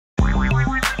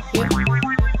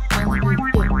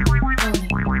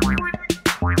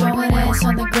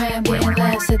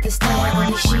understand.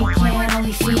 Only she can.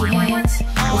 Only Feehans.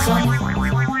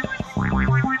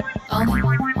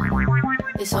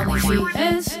 It's only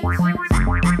Feehans.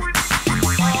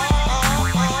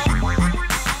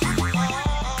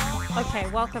 Okay,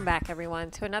 welcome back,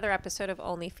 everyone, to another episode of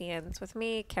OnlyFeehans with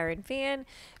me, Kerryn Feehan.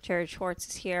 Jared Schwartz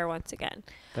is here once again.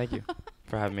 Thank you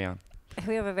for having me on.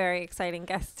 We have a very exciting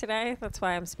guest today. That's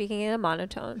why I'm speaking in a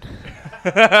monotone.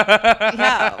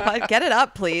 Yeah, get it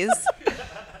up, please.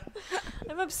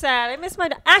 I'm upset. I miss my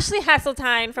Ashley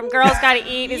Hesseltine from Girls Gotta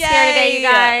Eat is here today, you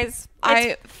guys.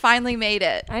 I finally made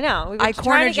it. I know. I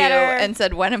cornered you and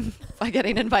said, when am I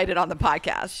getting invited on the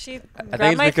podcast? I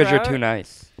think it's because you're too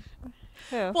nice.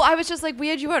 Who? Well, I was just like, we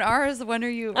had you on ours. When are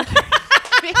you?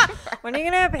 When are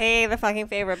you going to pay the fucking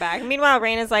favor back? Meanwhile,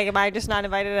 Raina's like, am I just not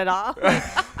invited at all?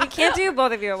 We can't do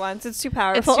both of you at once. It's too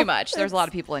powerful. It's too much. There's a lot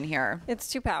of people in here. It's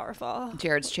too powerful.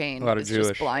 Jared's chain is Jewish.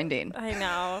 just blinding. I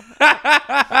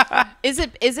know. Is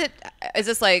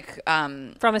this like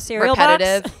From a cereal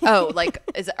repetitive? box? Oh, like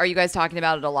are you guys talking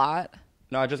about it a lot?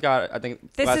 No, I just got it. I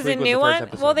think This last is week a was new the first one?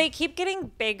 episode. Well, they keep getting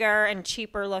bigger and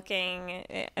cheaper looking.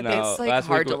 No. It's like last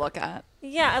hard week to look at.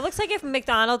 Yeah, it looks like if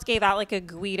McDonald's gave out like a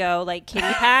Guido like kitty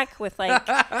pack with like,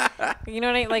 you know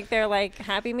what I mean? Like they're like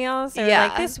Happy Meals. They're Yeah.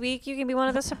 like, this week you can be one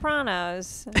of the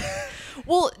Sopranos.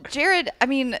 Well, Jared, I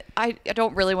mean, I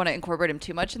don't really want to incorporate him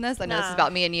too much in this. I know this is No.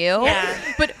 about me and you.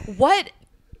 Yeah. But what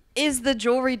is the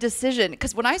jewelry decision?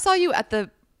 Because when I saw you at the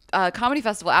comedy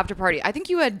festival after party, I think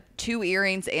you had 2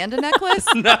 earrings and a necklace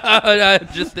no,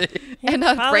 just and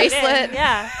a Probably did. bracelet.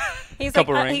 Yeah. He's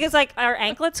Couple like, rings. he was like, are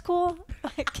anklets cool?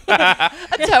 A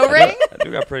toe ring. I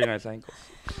do got pretty nice ankles.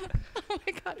 Oh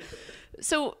my god.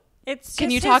 So It's can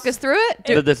just you talk his- us through it?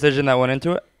 The decision that went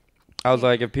into it, I was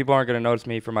like, if people aren't gonna notice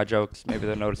me for my jokes, maybe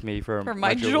they'll notice me for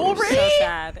my jewelry. So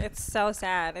sad. It's so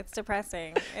sad. It's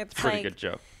depressing. It's Pretty like good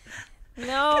joke.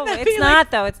 no, that it's be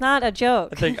not though. It's not a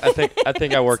joke. I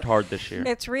think I worked hard this year.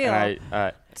 It's real.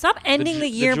 And Stop ending the the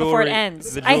year before it jewelry-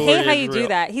 ends. the I hate jewelry how is you do real.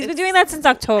 that. He's been doing that since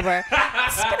October.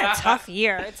 It's been a tough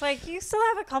year. It's like you still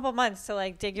have a couple months to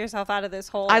like dig yourself out of this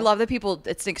hole. I love that people.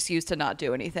 It's an excuse to not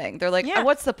do anything. They're like, Yeah. oh,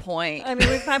 what's the point? I mean,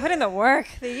 I put in the work.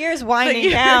 The year's winding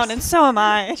year's- down, and so am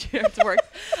I. It's worked.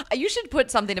 You should put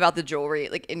something about the jewelry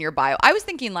like in your bio. I was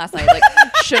thinking last night, like,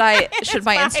 should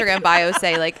my Instagram bio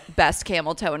say like best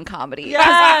camel toe in comedy?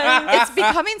 Yes. It's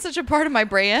becoming such a part of my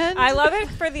brand. I love it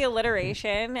for the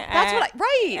alliteration. That's what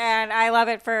right. And I love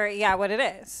it for what it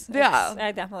is. Yeah.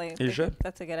 I definitely. You think should.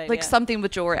 That's a good idea. Like something with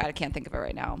jewelry. I can't think of it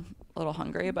right now. A little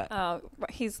hungry, but Oh,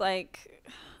 he's like,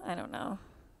 I don't know.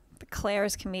 The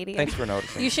Claire's comedian. thanks for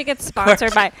noticing. You should get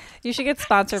sponsored by. You should get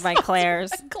sponsored by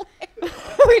Claire's.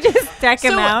 We just deck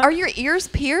him So out. are your ears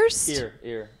pierced?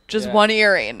 Ear. Just Yeah. one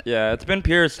earring. Yeah, it's been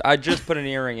pierced. I just put an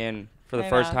earring in for the I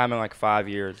first know. time in like 5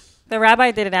 years. The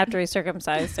rabbi did it after he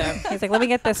circumcised him. He's like, let me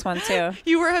get this one too.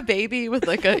 You were a baby with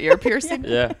like an ear piercing.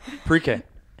 Yeah, pre-K.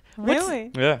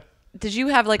 Really? Yeah. Did you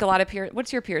have like a lot of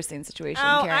What's your piercing situation?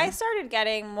 Oh, Karen? I started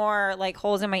getting more like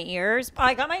holes in my ears.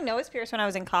 I got my nose pierced when I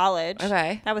was in college.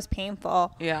 Okay. That was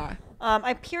painful. Yeah.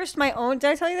 I pierced my own. Did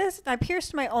I tell you this? I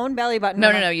pierced my own belly button. No,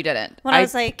 when you didn't. When I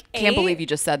was like can't 8. believe you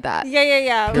just said that.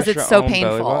 Yeah. Because Pierce it's your so own belly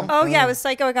painful. button? Oh yeah, it was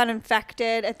psycho. I got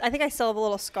infected. I think I still have a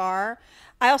little scar.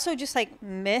 I also just like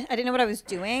I didn't know what I was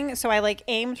doing, so I like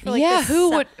aimed for like yeah, this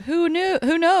who knew?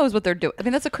 Who knows what they're doing? I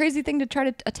mean, that's a crazy thing to try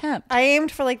to attempt. I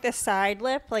aimed for like the side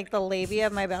lip, like the labia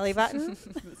of my belly button.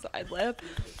 Side lip.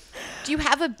 Do you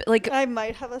have a like? I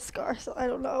might have a scar, so I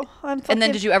don't know. And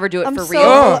then did you ever do it I'm for so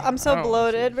real? I'm so Oh.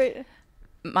 bloated. Right?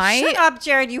 My Shut up,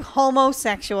 Jared. You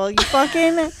homosexual. You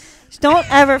fucking don't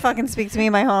ever fucking speak to me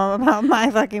in my home about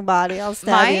my fucking body. I'll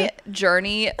stab you. my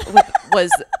journey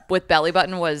with belly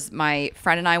button was my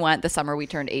friend and I went the summer we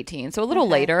turned 18, so a little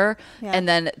later, Yeah. and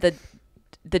then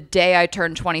the day I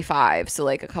turned 25, so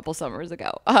like a couple summers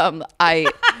ago, I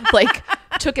like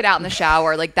took it out in the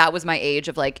shower. Like that was my age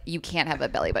of like you can't have a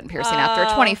belly button piercing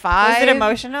after 25. Was it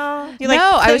emotional? You like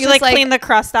No, I was you just like like- clean the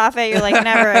crust off it. You're like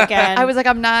never again. I was like,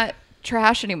 I'm not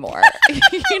trash anymore.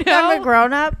 You know, I'm a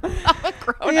grown up. I'm a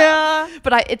grown Yeah. up.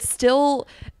 But it's still.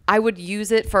 I would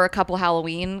use it for a couple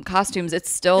Halloween costumes. It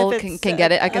still If it's, can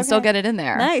get it. I can still okay. get it in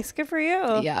there. Nice, good for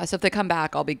you. Yeah. So if they come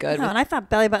back, I'll be good. No, with and I thought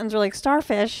belly buttons were like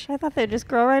starfish. I thought they'd just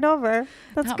grow right over.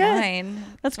 That's not good. mine.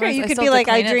 That's great. You I could still be have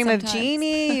to like, I clean it dream of sometimes.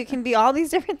 Jeannie. You can be all these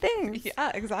different things.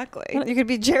 Yeah, exactly. You could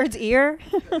be Jared's ear.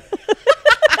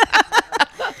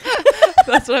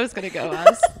 That's what I was gonna go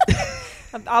as.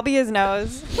 I'll be his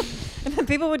nose. And then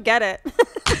people would get it.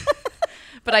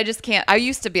 But I just can't. I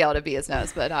used to be able to be his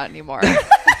nose, but not anymore.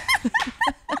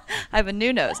 I have a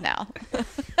new nose now.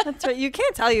 That's right. You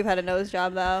can't tell you've had a nose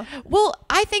job though. Well,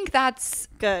 I think that's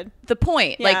Good. the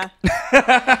point. Yeah.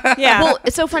 Like, Yeah. well,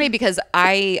 it's so funny because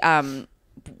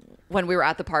when we were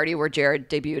at the party where Jared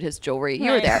debuted his jewelry, you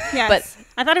were Right. there. Yes. But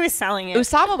I thought he was selling it.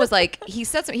 Usama was like, he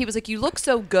said something. He was like, "You look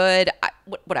so good."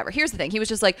 Whatever. Here's the thing. He was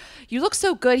just like, "You look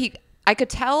so good." I could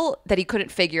tell that he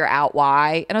couldn't figure out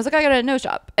why, and I was like, "I got a nose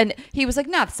job," and he was like,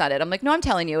 "No, that's not it." I'm like, "No, I'm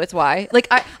telling you, it's why." Like,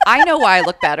 I know why I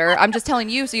look better. I'm just telling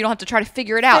you, so you don't have to try to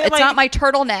figure it out. It's Like- not my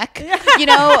turtleneck, you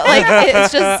know. Like,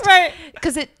 it's just Right.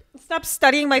 because it. Stop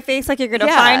studying my face like you're gonna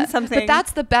Yeah, find something. but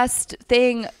that's the best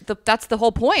thing. That's the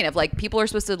whole point of like people are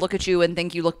supposed to look at you and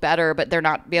think you look better, but they're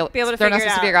not able to they're not figure it supposed to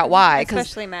out. figure out why.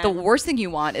 Especially men. The worst thing you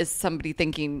want is somebody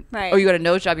thinking, Right. "Oh, you got a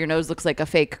nose job. Your nose looks like a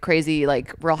fake, crazy,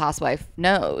 like Real Housewife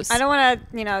nose." I don't want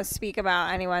to, speak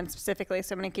about anyone specifically,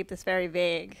 so I'm going to keep this very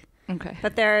vague. Okay.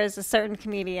 But there is a certain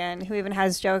comedian who even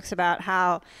has jokes about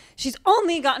how she's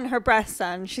only gotten her breasts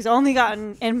done. She's only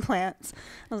gotten implants.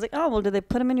 I was like, oh, well, did they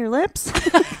put them in your lips?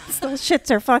 Those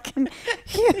shits are fucking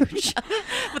huge.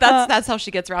 But that's how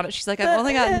she gets around it. She's like, "I've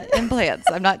only got implants.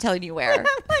 I'm not telling you where." I'm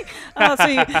like, oh,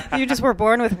 so you just were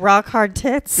born with rock hard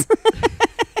tits?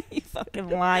 You fucking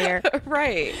liar.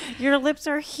 Right. Your lips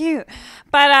are huge.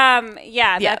 But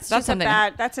yeah, that's just something.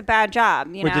 that's a bad job,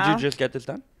 you Wait, know? did you just get this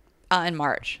done? In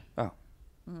March. Oh.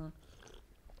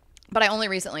 But I only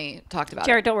recently talked about it.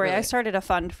 Jared, don't worry. really. I started a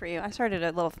fund for you. I started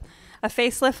a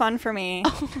facelift fund for me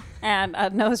and a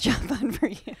nose job fund for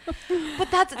you.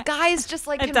 But that's guys just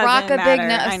like It can doesn't rock a big matter.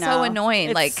 nose. I It's so know. annoying.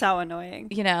 It's like so annoying.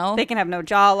 you know. They can have no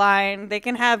jawline. They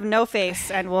can have no face,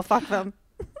 and we'll fuck them.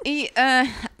 I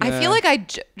feel like I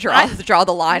draw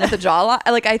the line at the jawline.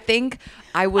 Like I think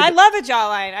I would. I love a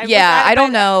jawline. I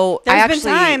don't know. There's I been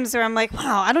actually, times where I'm like,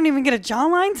 wow, I don't even get a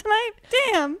jawline tonight.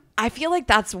 Damn. I feel like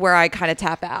that's where I kind of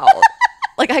tap out.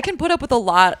 Like I can put up with a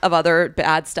lot of other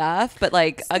bad stuff, but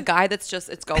like a guy that's just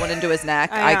it's going into his neck,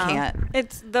 I know. can't.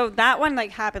 It's that one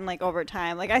like happened like over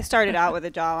time. Like I started out with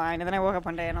a jawline, and then I woke up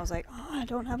one day and I was like, oh, I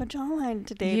don't have a jawline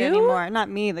to date You? anymore. Not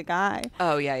me, the guy.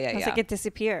 Oh yeah. I was like, it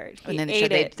disappeared. He And then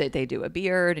ate it. they do a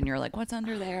beard, and you're like, what's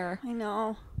under there? I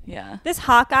know. Yeah. This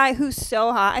hot guy who's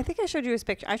so hot. I think I showed you his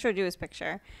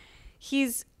picture.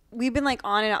 We've been like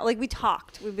on and off. Like we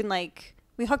talked.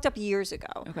 We hooked up years ago.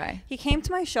 Okay. He came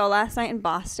to my show last night in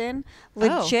Boston.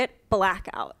 Legit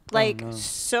blackout. Like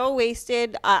so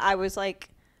wasted. I was like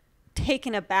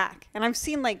taken aback. And I've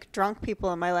seen like drunk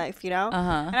people in my life, you know?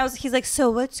 Uh-huh. And he's like, so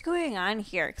what's going on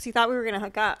here? Because he thought we were going to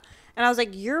hook up. And I was like,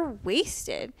 you're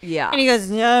wasted. Yeah. And he goes,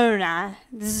 no.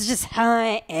 This is just how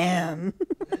I am.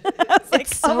 I was like,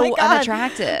 It's so oh my God,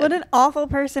 unattractive. What an awful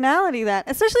personality that.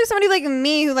 Especially somebody like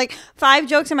me who like 5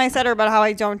 jokes in my set are about how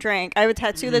I don't drink. I have a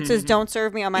tattoo that says don't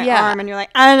serve me on my Yeah. arm. And you're like,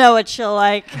 I don't know what she'll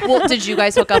like. Well, did you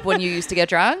guys hook up when you used to get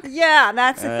drunk? Yeah,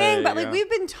 that's the There thing. you But like go. we've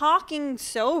been talking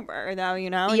sober though, you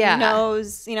know? Yeah. He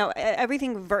knows,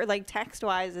 everything like text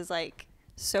wise is like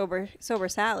sober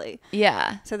Sally.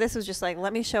 Yeah. So this was just like,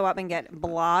 let me show up and get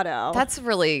blotto. That's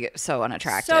really so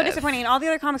unattractive. so disappointing. And all the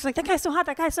other comics are like, that guy's so hot.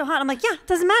 I'm like, yeah,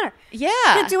 doesn't matter. Yeah.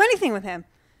 Can't do anything with him.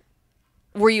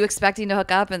 Were you expecting to hook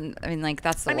up? And I mean, like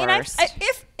that's the worst.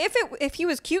 If he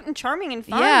was cute and charming and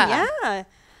fun, Yeah. yeah.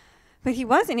 But he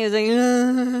wasn't. He was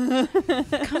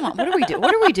like, Come on, what are we doing?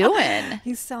 What are we doing?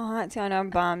 he's so hot too. I know,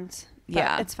 I'm bummed. But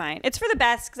Yeah. it's fine. It's for the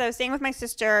best because I was staying with my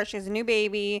sister. She has a new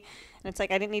baby, and it's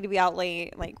like I didn't need to be out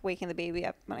late, like waking the baby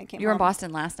up when I came. You were in home.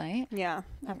 Boston last night. Yeah,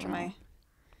 after Wow. my,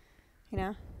 She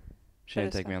But didn't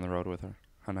it's take me fine. on the road with her.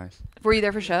 How nice. Were you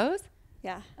there for shows?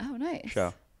 yeah. Oh, nice.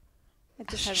 Show.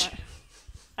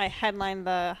 I headlined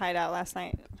the Hideout last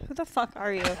night. Who the fuck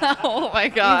are you? Oh my You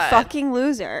god. fucking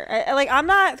loser. I'm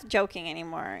not joking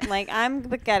anymore. Like, I'm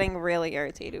getting really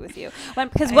irritated with you.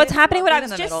 Because what's happening, what I in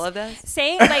was the just middle of this.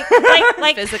 saying, like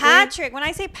Physically? Patrick, when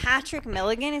I say Patrick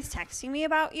Milligan is texting me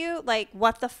about you, like,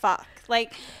 what the fuck?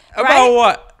 Like, About right?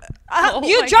 what? Oh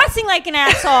You my dressing like an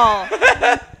asshole.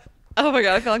 Oh my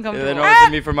god, I feel Yeah, uncomfortable. they know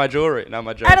it's me for my jewelry, not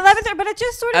my jokes. At 11:30, but it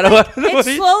just sort of At like, 11:30?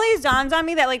 it slowly dawns on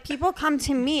me that like people come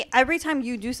to me every time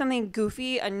you do something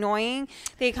goofy, annoying.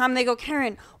 They come, they go,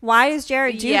 Kerryn, why does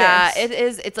Jared do Yeah, this? it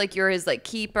is. It's like you're his like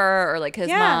keeper or like his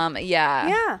Yeah. mom. Yeah.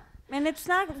 Yeah. And it's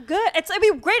not good. It'd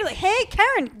be great. Like, hey,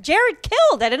 Kerryn, Jared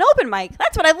killed at an open mic.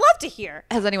 That's what I'd love to hear.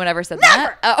 Has anyone ever said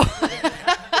Never. that?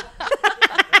 Oh.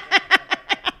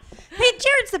 Hey,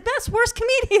 Jared's the best, worst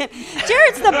comedian.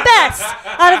 Jared's the best.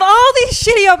 Out of all these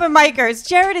shitty open micers,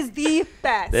 Jared is the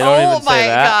best. They don't Oh even my say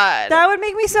that. god. That would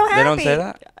make me so happy. They don't say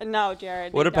that? No,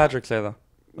 Jared. What they did don't. Patrick say though?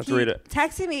 Let's He read it.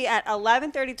 texted me at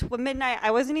 11:30 midnight.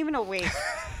 I wasn't even awake.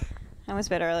 I was a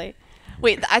bit early.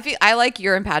 Wait, I like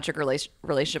your and Patrick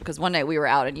relationship because one night we were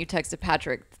out and you texted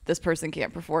Patrick, "This person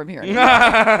can't perform here anymore."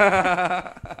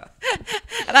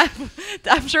 And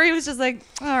I'm sure he was just like,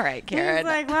 "All right, Kerryn." He's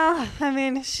like, well, I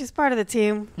mean, she's part of the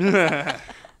team.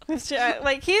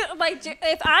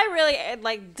 If I really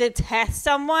like detest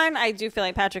someone, I do feel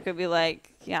like Patrick would be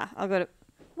like, yeah, I'll go to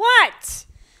what?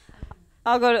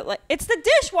 I'll go to like it's the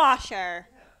dishwasher.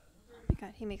 Oh my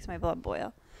God, he makes my blood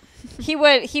boil. He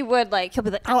would like he'll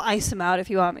be like, I'll ice him out if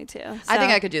you want me to. So, I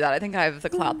think I could do that. I think I have the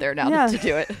clout there now to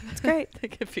do it. It's great.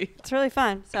 It could be. It's really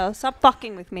fun. So stop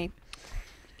fucking with me.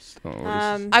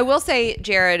 I will say,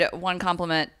 Jared, one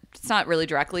compliment. It's not really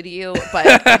directly to you, but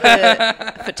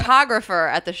the photographer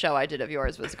at the show I did of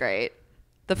yours was great.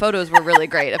 The photos were really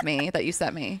great of me that you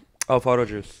sent me. Oh, Photo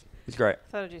Juice. He's great.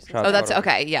 Photo juice. Shout out Oh, to that's Photo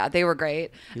okay. Yeah, they were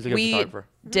great. He's a good photographer.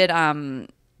 Did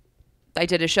I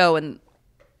did a show and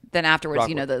then afterwards, Rockwood.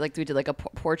 you know, we did like a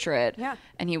portrait. Yeah.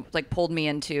 And he like pulled me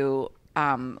into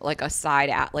like a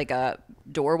like a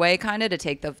doorway kind of to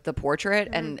take the portrait,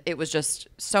 and it was just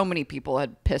so many people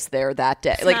had pissed there that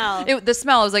day. Smell. Like the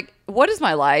smell. I was like, what is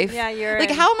my life? Yeah, you're like,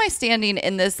 in- how am I standing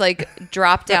in this like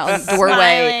drop down doorway,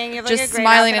 Smiling. You have, like, just a great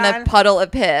smiling in outfit a on. puddle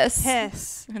of piss?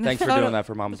 Piss. And the Thanks for photo- doing that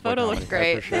for Mama's Boy photo Comedy. looked great. I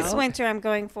appreciate This it. winter, I'm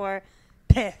going for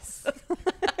piss.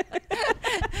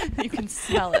 You can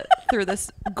smell it through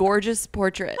this gorgeous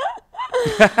portrait.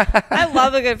 I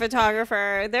love a good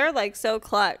photographer. They're like so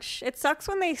clutch. It sucks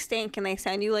when they stink and they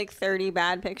send you like 30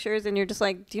 bad pictures and you're just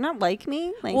like, do you not like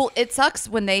me? Like, Well, it sucks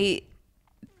when they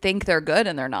think they're good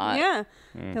and they're not. yeah.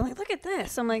 They're like, look at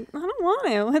this. I'm like, I don't want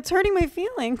to. It's hurting my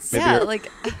feelings. Maybe Yeah, you're-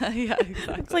 like yeah,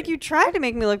 exactly. It's like you tried to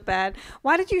make me look bad.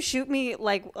 Why did you shoot me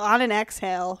like on an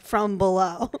exhale from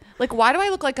below? Like, why do I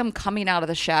look like I'm coming out of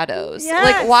the shadows? Yes.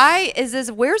 Like, why is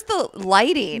this? Where's the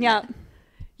lighting? Yeah.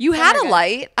 You had my a God.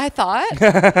 light, I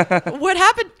thought. What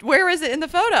happened? Where is it in the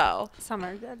photo? Some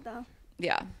are good though.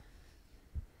 Yeah.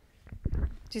 Do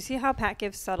you see how Pat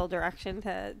gives subtle direction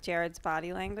to Jared's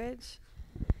body language?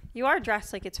 You are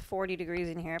dressed like it's 40 degrees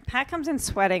in here. Pat comes in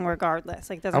sweating regardless.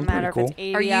 Like, doesn't I'm pretty matter if cool. it's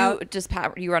 80 Are you out. just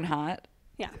Pat? You run hot?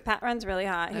 Yeah, Pat runs really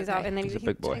hot. He's Okay. out, and then He's a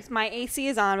big boy. my AC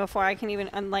is on before I can even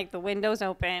unlike the windows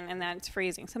open, and then it's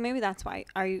freezing. So maybe that's why.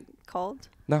 Are you cold?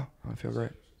 No, I feel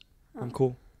great. I'm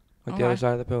cool. Like the Okay. other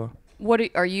side of the pillow. What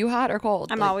are you hot or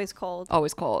cold? I'm Like, always cold.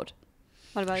 always cold.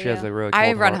 What about She you? has a really cold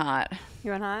I run heart. hot,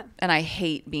 You run hot? and I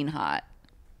hate being hot.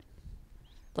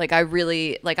 Like, I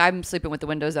really like. I'm sleeping with the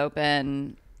windows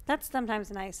open. That's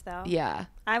sometimes nice though. Yeah.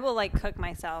 I will like cook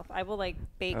myself. I will like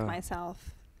bake Oh.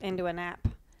 myself into a nap.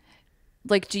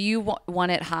 Like, do you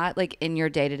want it hot, like in your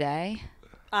day to day?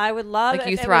 I would love Like, if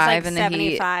you it thrive was in like the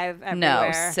heat? 75 No,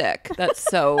 everywhere. sick. That's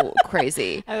so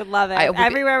crazy. I would love it. I would be-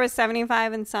 Everywhere was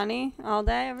 75 and sunny all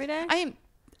day, every day. I am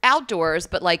outdoors,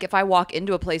 but like if I walk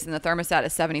into a place and the thermostat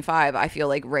is 75, I feel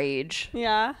like rage.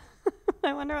 Yeah.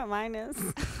 I wonder what mine is.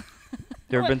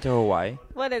 You ever been to Hawaii?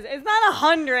 What is it? It's not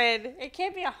 100. It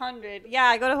can't be 100. Yeah,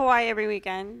 I go to Hawaii every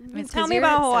weekend. It's Tell 'cause me you're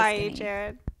about so Hawaii, skinny.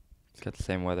 Jared. It's got the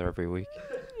same weather every week.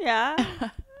 Yeah.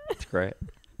 It's great.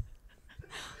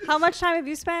 How much time have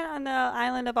you spent on the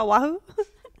island of Oahu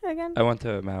again? I went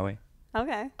to Maui.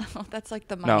 Okay. Oh, that's like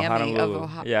the No, Miami of, Honolulu.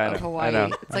 Yeah, I know, I Hawaii. know,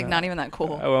 It's I like know. not even that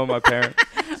cool. I went with my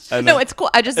parents. I No, know. it's cool.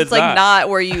 I just it's It's like not. not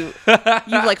where you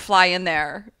like fly in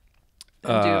there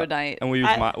and do a night. And we used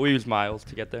I- we used miles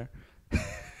to get there.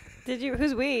 Did you?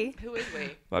 Who's we? Who is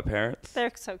we? My parents.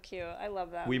 They're so cute. I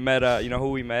love them. We met. You know who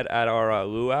we met at our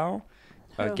luau?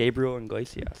 Who? Gabriel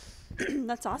Iglesias.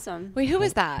 That's awesome. Wait, who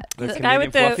is that? The guy comedian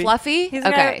with the Fluffy. Fluffy? He's the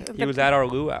Okay. guy- He was at our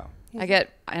luau.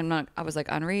 I was like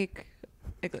Enrique.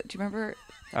 Do you remember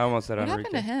I almost said what Enrique.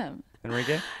 happened to him?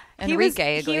 Enrique? He was-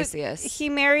 Enrique he- Iglesias. He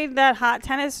married that hot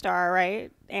tennis star,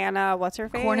 right? Anna, what's her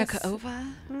face?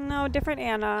 Kournikova? No, different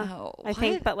Anna. Oh, I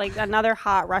think, what? but like another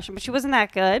hot Russian, but she wasn't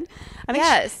that good. I think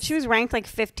Yes. she was ranked like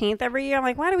 15th every year. I'm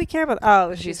like, why do we care about?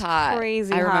 Oh, She's hot.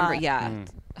 crazy. I remember. hot. Yeah, Mm.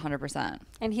 100%.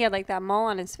 And he had like that mole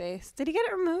on his face. Did he get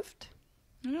it removed?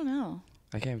 I don't know.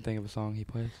 I can't even think of a song he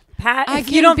plays. Pat, I if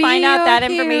you can don't be find out your that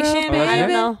hero, information, Oh, I that's don't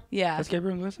it? know. Yeah. That's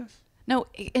Gabriel Iglesias? No,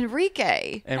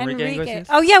 Enrique. Enrique Iglesias?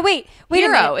 Oh yeah, wait a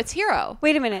Hero. minute. It's Hero.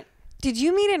 Wait a minute. Did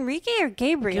you meet Enrique or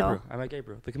Gabriel? Gabriel. I met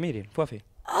Gabriel, the comedian, Fluffy.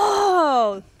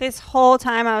 Oh, this whole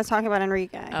time I was talking about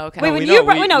Enrique. Okay. Wait, No, when we you know.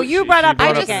 brought, We- wait, no, we- you she- brought she up brought I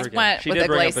up Enrique. just Enrique. went She with did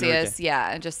bring up Iglesias. Enrique.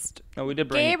 Yeah, and just. No, we did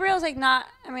bring Gabriel's like not.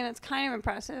 I mean, it's kind of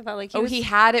impressive, but like. Oh, he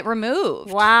had it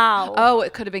removed. Wow. Oh,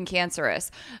 it could have been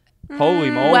cancerous. Holy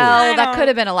moly. Well, I that don't- could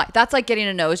have been a lot. That's like getting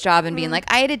a nose job and being like,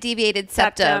 I had a deviated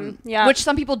septum, Yeah. which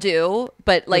some people do,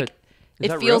 but like, Is it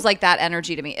that feels real? like that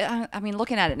energy to me. I mean,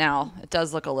 looking at it now, it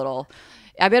does look a little.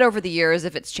 I bet over the years,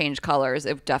 if it's changed colors,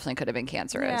 it definitely could have been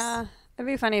cancerous. Yeah. It'd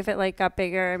be funny if it like got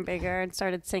bigger and bigger and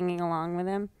started singing along with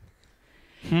him.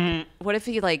 What if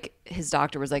he like his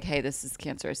doctor was like, "Hey, this is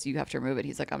cancerous. You have to remove it."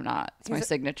 He's like, "I'm not. It's my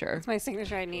signature." It's my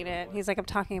signature. I need it. He's like, I'm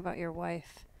talking about your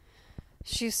wife.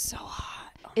 She's so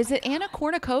hot. Oh Is it Anna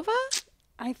Kournikova?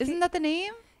 I Isn't that the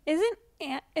name? Isn't?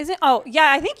 Oh,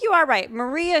 yeah. I think you are right.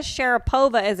 Maria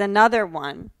Sharapova is another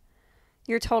one.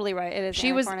 You're totally right. It is. She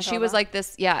Anna was Kournikova. like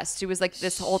this. Yes, she was like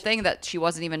this whole thing that she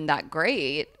wasn't even that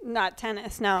great, Not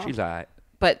tennis. No. She's alright.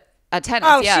 but at tennis,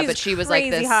 Oh, yeah. she's But she was like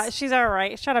crazy this. hot. She's all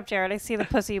right. Shut up, Jared. I see the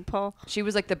pussy you pull. She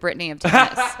was like the Britney of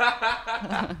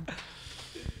tennis.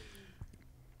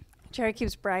 Jared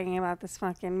keeps bragging about this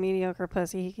fucking mediocre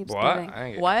pussy he keeps What? getting. I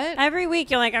ain't get- What? Every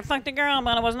week you're like, I fucked a girl,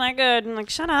 but it wasn't that good. And like,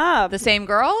 shut up. The same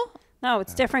girl? No,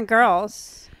 it's different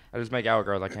girls. I just make out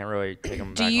girls. I can't really take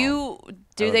them. Do back you? home.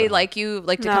 Do I they live at like you?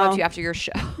 Like to come up No. to you after your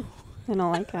show? I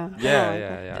don't like him.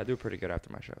 Yeah. I do pretty good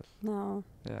after my shows. No,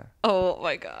 Yeah. Oh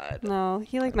my god. no.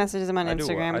 He like messages them on I do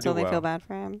well. Instagram I until do they feel well. bad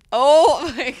for him.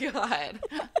 Oh my god.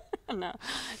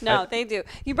 No, they do.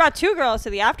 You brought 2 girls to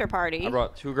the after party. I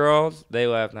brought 2 girls. They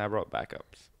left, and I brought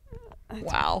backups.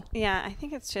 Wow. Yeah, I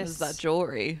think it's What is just. that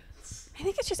jewelry? I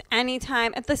think it's just any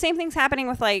time. The same thing's happening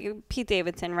with like Pete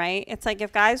Davidson, right? It's like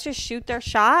if guys just shoot their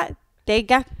shot, they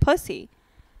get pussy.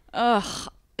 Ugh.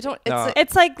 I don't. It's No.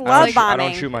 It's like I love don't, bombing. I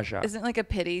don't shoot my shot. isn't it like a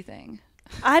pity thing.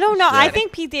 I don't know. I Yeah.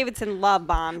 think Pete Davidson love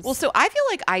bombs. Well, so I feel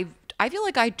like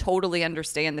I totally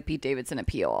understand the Pete Davidson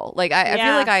appeal. Like I feel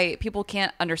Yeah. like people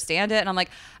can't understand it, and I'm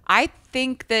like, I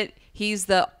think that he's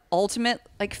the ultimate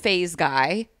like phase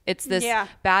guy. It's this Yeah.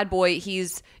 bad boy.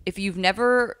 If you've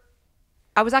never,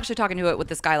 I was actually talking to it with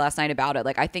this guy last night about it.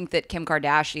 Like I think that Kim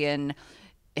Kardashian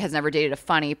has never dated a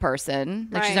funny person.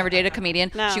 Like she's Right. never dated a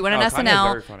comedian. No. She went on Oh, Kanye's very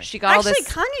SNL. funny. She got all actually, this.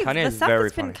 Kanye, Kanye the is stuff very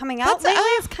that's been funny. coming out lately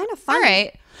is kind of funny. All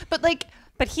right, but like,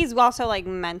 But he's also like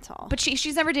mental. but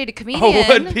she's never dated a comedian. Oh,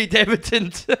 what? Pete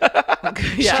Davidson?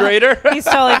 Yeah. Straighter? He's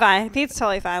totally fine. Pete's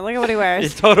totally fine. Look at what he wears.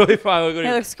 He's totally fine. Look at He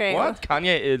him. looks great. What?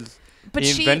 Kanye is But the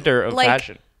she, inventor of like,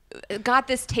 fashion. got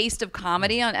this taste of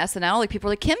comedy on SNL. Like people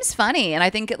were like, Kim's funny, and I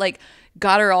think it like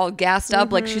got her all gassed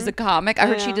up. Like she's a comic. I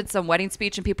heard she Yeah. did some wedding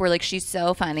speech, and people were like, she's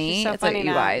so funny. She's so It's funny like,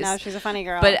 now. you guys. No, she's a funny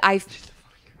girl. But I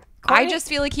Courtney- just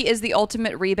feel like he is the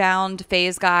ultimate rebound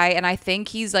phase guy, and I think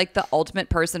he's like the ultimate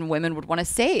person women would want to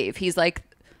save. He's like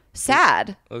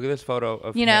sad. Look at this photo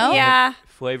of You know? him, Yeah.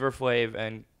 Flavor Flav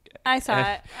and I saw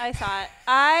it. I saw it.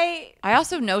 I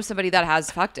also know somebody that has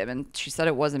fucked him, and she said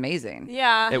it was amazing.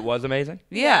 Yeah. it was amazing.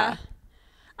 Yeah.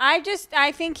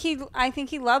 I think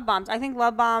he love bombs. I think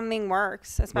love bombing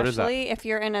works, What is that? especially if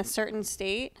you're in a certain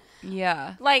state.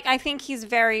 Yeah. Like I think he's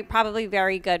probably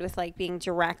very good with like being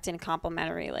direct and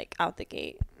complimentary, like out the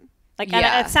gate. Like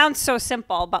Yeah. and it sounds so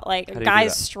simple, but like How do you do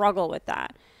guys that? struggle with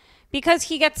that because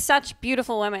he gets such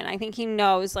beautiful women. I think he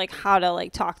knows like how to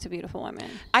like talk to beautiful women.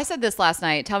 I said this last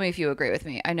night. Tell me if you agree with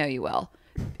me. I know you will.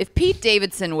 If Pete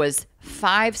Davidson was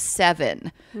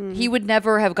 5'7", he would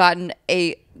never have gotten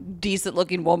a decent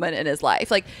looking woman in his life.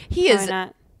 Like he Why is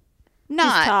not?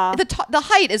 not. The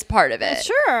height is part of it.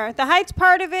 Sure, the height's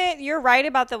part of it. You're right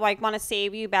about the like want to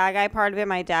save you bad guy part of it.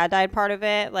 My dad died part of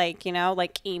it. Like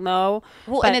like emo.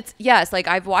 Well, But- and it's yes, like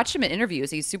I've watched him in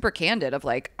interviews. He's super candid of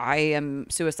like I am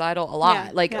suicidal a lot.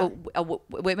 Yeah, Like yeah.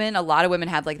 women, a lot of women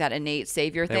have like that innate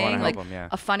savior They wanna thing. help Like 'em, yeah.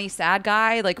 a funny sad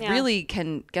guy, like Yeah. really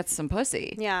can get some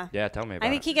pussy. yeah. Yeah, tell me about I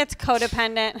think it. he gets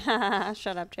codependent.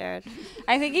 Shut up, Jared.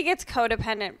 I think he gets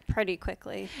codependent pretty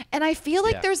quickly. And I feel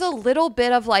like Yeah. there's a little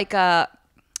bit of like a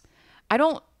I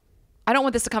don't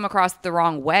want this to come across the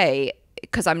wrong way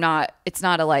because it's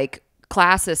not a like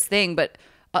classist thing, but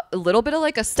a little bit of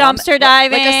like a Dumpster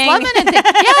diving. like a slumming and thing.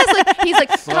 Yes, like he's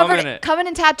like Slumming it. covered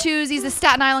in tattoos. He's a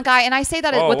Staten Island guy, and I say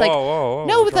that Whoa, with like whoa.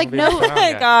 no, with like Don't be no, a Staten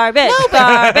Island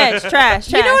guy. Garbage,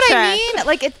 trash. you know what trash. I mean?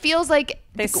 Like it feels like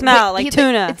They smell like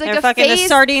tuna. It's like They're a fucking the phase.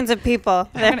 sardines of people.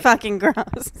 They're fucking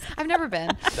gross. I've never been.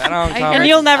 Staten Island I comedy. And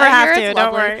you'll never I have hear to. it's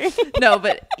Don't lovely. worry. No,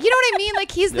 but you know what I mean? Like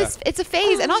he's Yeah. this. It's a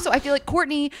phase, and also I feel like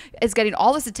Courtney is getting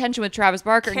all this attention with Travis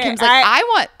Barker, and Okay, Kim's like, I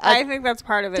want a I think that's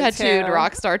part of it tattooed too.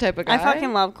 rock star type of guy. I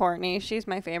fucking love Courtney. She's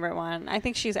my favorite one. I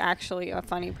think she's actually a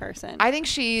funny person. I think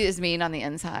she is mean on the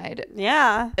inside.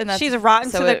 yeah, And that's- she's rotten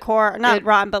so to the it- core. Not it-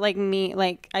 rotten, but like me.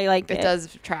 Like I like it. It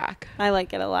does track. I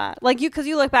like it a lot. Like because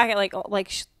you look back at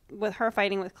with her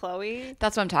fighting with Chloe.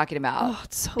 That's what I'm talking about. Oh,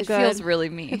 it's so it good. feels really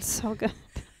me. It's so good.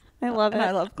 I love it. And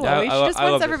I love Yeah, Chloe. I She lo- just I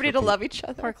love wants this everybody for to Pete. love each Poor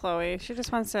other. Chloe. She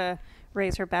just wants to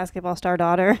raise her basketball star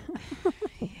daughter.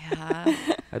 Yeah.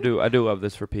 I do love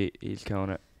this for Pete. He's killing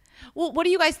it. Well, what do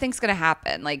you guys think's gonna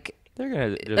happen? Like, They're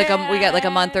gonna just, we get like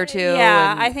a month or two.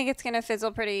 Yeah, and- I think it's gonna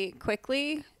fizzle pretty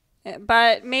quickly,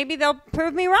 but maybe they'll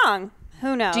prove me wrong.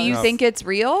 Who knows? Do you No. think it's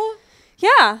real?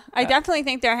 Yeah, I definitely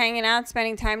think they're hanging out,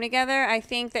 spending time together. I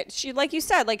think that she, like you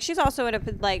said, like she's also in a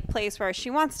like place where she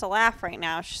wants to laugh right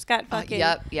now. She's got fucking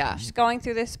yeah. She's going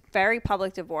through this very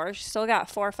public divorce. She's still got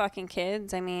 4 fucking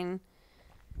kids. I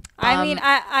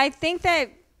think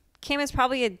that Kim is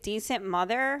probably a decent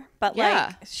mother, but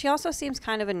like she also seems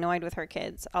kind of annoyed with her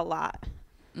kids a lot.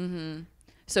 Mm-hmm.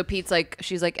 So Pete's like,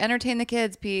 she's like, entertain the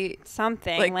kids, Pete.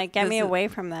 Something like get me away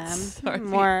from them. Sorry.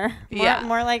 More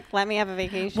like let me have a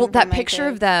vacation. Well, from that my picture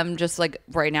kids. of them, just like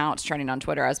right now, it's trending on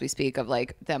Twitter as we speak, of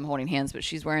like them holding hands, but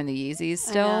she's wearing the Yeezys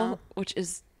still, which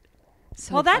is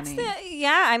so well, that's funny.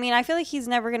 I feel like he's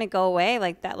never gonna go away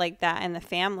like that in the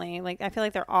family. Like I feel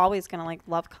like they're always gonna like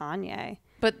love Kanye.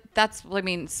 But that's, I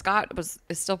mean, Scott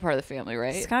is still part of the family,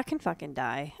 right? Scott can fucking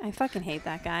die. I fucking hate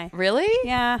that guy. Really?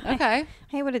 Yeah. Okay. I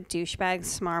hate what a douchebag,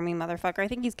 smarmy motherfucker. I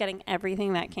think he's getting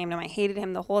everything that came to him. I hated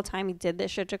him the whole time he did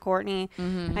this shit to Courtney.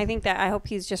 Mm-hmm. I hope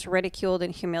he's just ridiculed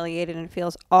and humiliated and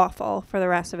feels awful for the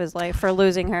rest of his life for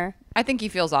losing her. I think he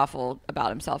feels awful about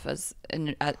himself as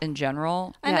in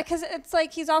general. And because it's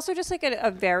like he's also just like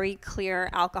a very clear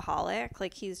alcoholic.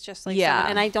 Like he's just like someone,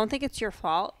 and I don't think it's your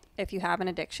fault. If you have an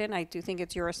addiction, I do think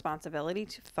it's your responsibility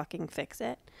to fucking fix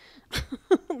it.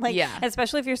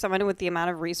 Especially if you're someone with the amount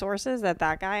of resources that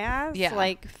guy has. Yeah.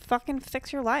 Like, fucking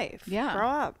fix your life. Yeah. Grow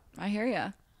up. I hear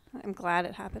you. I'm glad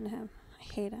it happened to him. I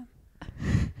hate him.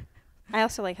 I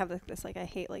also like have this like I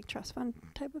hate like trust fund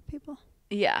type of people.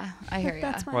 Yeah, I hear you.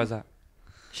 That's Why is that?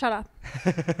 Shut up.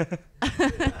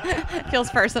 Feels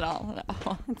personal.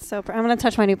 No. It's so. I'm gonna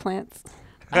touch my new plants.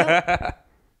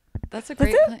 That's a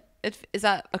great plant. Is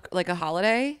that like a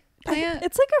holiday plant?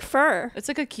 It's like a fir. It's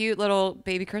like a cute little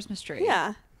baby Christmas tree.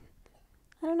 Yeah.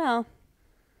 I don't know.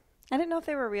 I didn't know if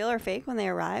they were real or fake when they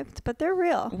arrived, but they're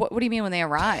real. What do you mean when they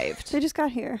arrived? They just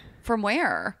got here. From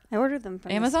where? I ordered them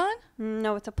from Amazon?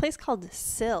 No, it's a place called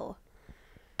Sill.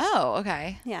 Oh,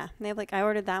 okay. Yeah. They have I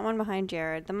ordered that one behind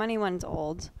Jared. The money one's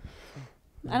old.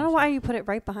 I don't know why you put it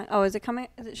right behind. Oh, is it coming?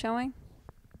 Is it showing?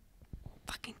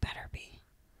 Fucking better be.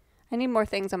 I need more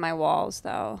things on my walls,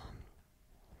 though.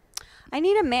 I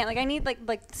need a man. Like, I need,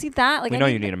 see that? Like, We know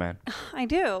you need a man. I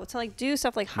do. To, do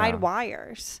stuff like hide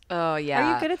wires. Oh, yeah.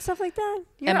 Are you good at stuff like that?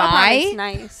 Your Am I?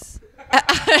 Nice.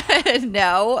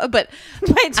 No, but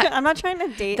I'm not trying to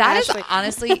date that Ashley. is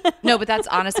honestly, no, but that's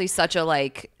honestly such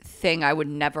a, thing I would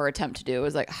never attempt to do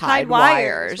is, hide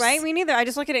wires. Right? Me neither. I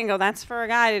just look at it and go, that's for a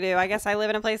guy to do. I guess I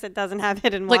live in a place that doesn't have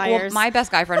hidden wires. Well, my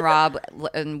best guy friend, Rob,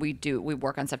 and we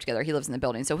work on stuff together. He lives in the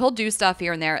building. So he'll do stuff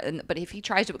here and there. But if he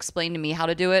tries to explain to me how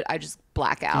to do it, I just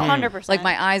black out. 100%. Like,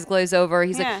 my eyes glaze over.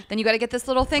 He's like, then you got to get this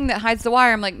little thing that hides the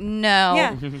wire. I'm like, no.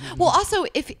 Yeah. Well, also,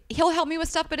 if he'll help me with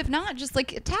stuff, but if not, just,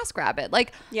 task grab it.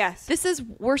 Yes.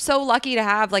 We're so lucky to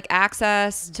have,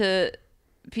 access to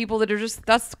people that are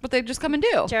that's what they just come and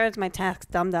do. Jared's my task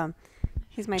dum-dum.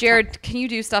 He's my Jared, can you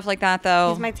do stuff like that,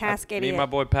 though? He's my task idiot. Me and my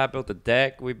boy Pat built a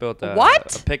deck. We built a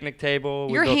picnic table.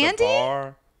 You're we built handy? a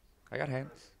bar. I got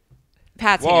hands.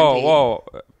 Pat's handy. Whoa.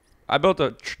 I built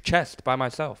a chest by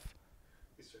myself.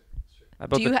 I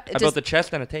built a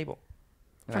chest and a table.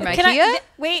 From IKEA?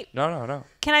 Wait. No.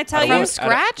 Can I tell From you?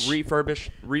 scratch?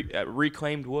 Refurbished,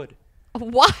 reclaimed wood.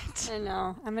 What? I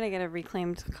know. I'm going to get a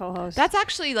reclaimed co-host. That's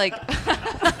actually that's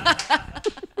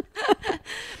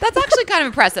actually kind of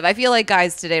impressive. I feel like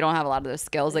guys today don't have a lot of those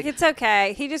skills. It's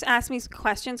okay. He just asked me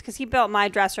questions because he built my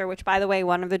dresser, which, by the way,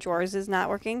 one of the drawers is not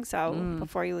working. So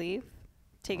before you leave,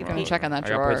 take a peek. Check on that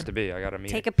drawer. I got place to be. I got to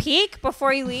meet. Take a peek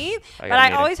before you leave. But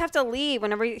I always have to leave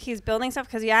whenever he's building stuff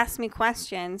because he asks me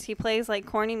questions. He plays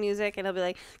corny music and he'll be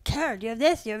like, Kerryn, do you have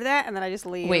this? Do you have that? And then I just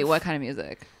leave. Wait, what kind of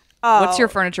music? Oh, what's your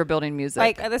furniture building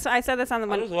music? I said this on the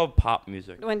I just love pop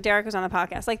music. when Derek was on the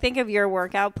podcast. Think of your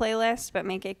workout playlist, but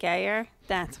make it gayer.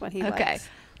 That's what he likes.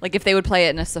 If they would play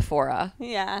it in a Sephora.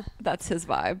 Yeah. That's his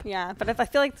vibe. Yeah, but if I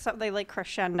feel they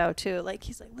crescendo too.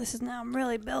 He's like, this is now I'm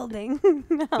really building.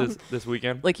 This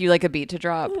weekend. You like a beat to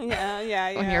drop.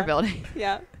 Yeah. When you're building.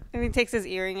 Yeah. And he takes his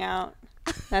earring out.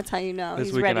 That's how you know This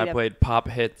he's weekend ready I played pop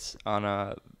hits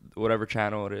on whatever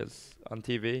channel it is on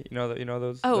TV. You know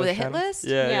those. Oh, those the channels? hit list?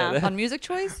 Yeah. On Music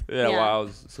Choice? Yeah, Yeah. while I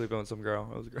was sleeping with some girl.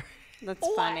 It was great. That's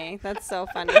funny. That's so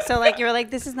funny. So you're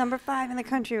like, this is number 5 in the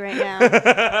country right now,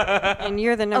 and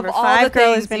you're the number Of all 5 the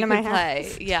girl who's things been you to my could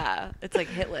house. play. Yeah, it's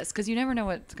hit list because you never know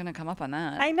what's gonna come up on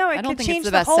that. I know it I don't could think change it's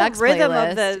the the best whole sex rhythm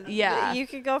of playlist. the. Yeah, you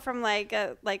could go from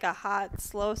a hot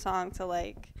slow song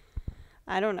to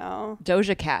I don't know.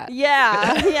 Doja Cat.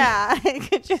 Yeah. It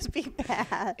could just be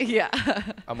bad. Yeah.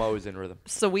 I'm always in rhythm.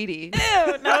 Sweetie.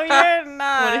 Ew, no, you're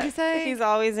not. What did he say? He's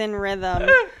always in rhythm.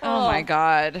 Oh my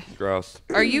God. Gross.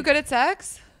 Are you good at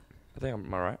sex? I think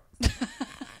I'm alright.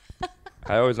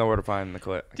 I always know where to find the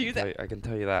clip. Do you I can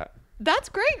tell you that. That's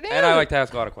great news. And I like to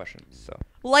ask a lot of questions. So,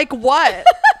 like what?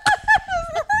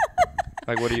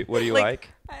 like, what do you like?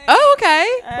 Oh,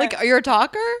 okay. Like, you're a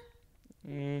talker?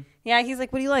 Yeah, he's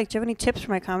like, what do you like? Do you have any tips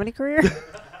for my comedy career?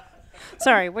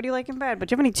 Sorry, what do you like in bed? But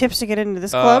do you have any tips to get into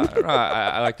this club? No,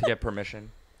 I like to get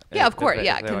permission. Yeah, of course. If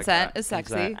Yeah, they like consent that. is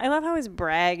sexy. Consent. I love how his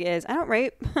brag is, I don't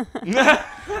rape.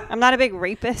 I'm not a big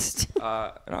rapist.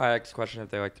 No, I ask questions if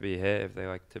they like to be hit, if they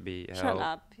like to be held. Shut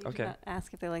up. You Okay. do not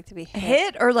ask if they like to be hit.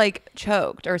 Hit or like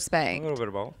choked or A spanked? little bit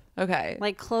of both. Okay.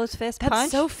 Like closed fist That's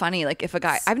punch? so funny. Like if a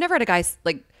guy, I've never had a guy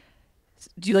like,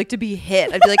 do you like to be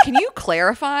hit? I'd be like, can you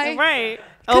clarify? Right.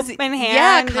 'Cause- Open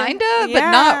yeah, hand. kinda,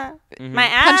 but not my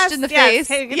ass. punched in the yes. face.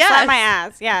 Hey, you can Yes. slap my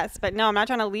ass. Yes. But no, I'm not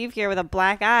trying to leave here with a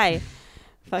black eye.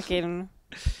 Fucking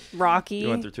Rocky. You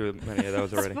went through too many of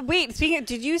those already. But wait,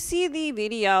 did you see the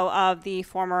video of the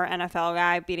former NFL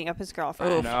guy beating up his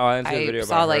girlfriend? Oof. No, I didn't see the video,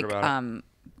 saw but I like heard about it.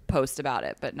 post about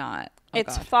it, but not. Oh,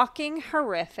 It's God. fucking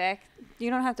horrific. You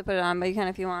don't have to put it on, but you can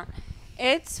if you want.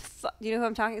 You know who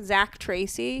I'm talking? Zach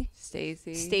Tracy,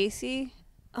 Stacy.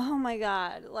 Oh my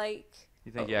God! Like,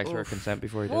 You think he asked for consent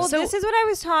before he did well, it? So- this is what I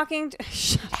was talking.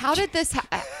 How did this?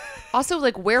 Also,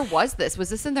 like, where was this? Was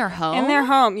this in their home? In their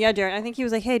home, yeah, Jared. I think he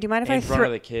was like, "Hey, do you mind if In I front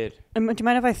of the kid. do you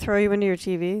mind if I throw you into your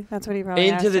TV?" That's what he probably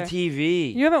Into asked the her.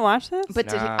 TV. You haven't watched this? But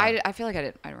Nah. I feel like I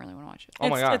didn't really want to watch it. Oh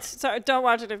my God. Sorry, don't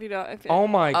watch it if you don't. Oh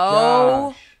my Oh.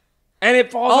 gosh. And it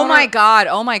falls Oh on my her- God!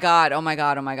 Oh my God! Oh my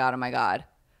God! Oh my God! Oh my God!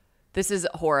 This is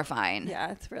horrifying.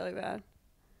 Yeah, it's really bad.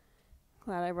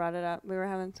 Glad I brought it up. We were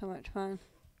having so much fun.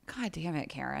 God damn it,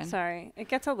 Kerryn. Sorry, it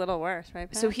gets a little worse, right?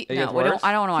 Pat? So he It no, gets we don't, worse?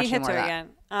 I don't want to watch he any hits more her of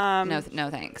that. again. No,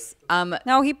 thanks.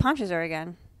 No, he punches her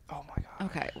again. Oh my God.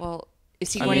 Okay. Well,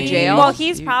 is he I going mean, to jail? Well,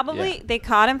 he's You- probably. yeah. They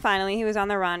caught him finally. He was on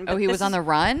the run. oh, he was on the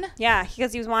run. Yeah,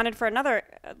 because he was wanted for another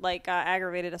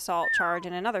aggravated assault charge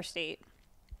in another state.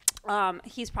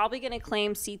 He's probably going to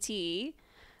claim CTE.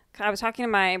 I was talking to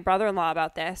my brother-in-law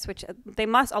about this, which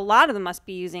a lot of them must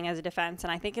be using as a defense.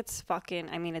 And I think it's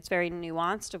it's very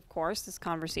nuanced, of course, this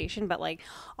conversation. But like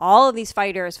all of these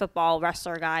fighters, football,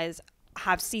 wrestler guys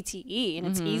have CTE, and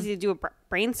it's easy to do a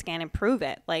brain scan and prove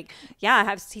it. Like, yeah, I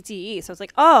have CTE. So it's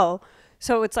like,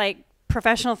 so it's like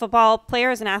professional football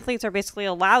players and athletes are basically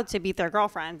allowed to beat their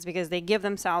girlfriends because they give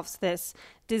themselves this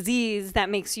disease that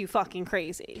makes you fucking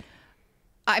crazy.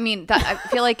 I mean, that I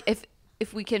feel like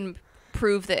if we can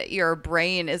prove that your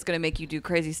brain is going to make you do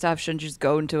crazy stuff, shouldn't you just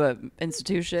go into an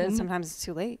institution? And sometimes it's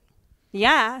too late.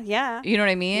 Yeah. You know what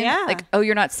I mean? Yeah. Like, oh,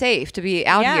 you're not safe to be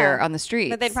out here on the streets.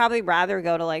 But they'd probably rather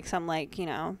go to like some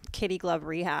kitty glove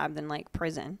rehab than like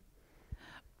prison.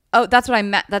 Oh, that's what I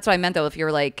meant. That's what I meant though. If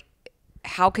you're like,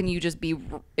 how can you just be?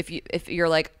 If you're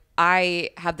like, I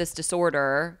have this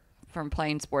disorder from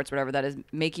playing sports, whatever that is,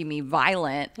 making me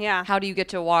violent. Yeah. How do you get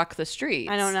to walk the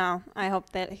streets? I don't know. I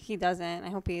hope that he doesn't. I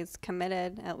hope he's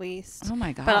committed at least. Oh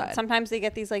my God. But sometimes they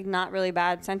get these like not really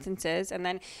bad sentences, and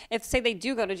then if say they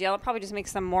do go to jail, it probably just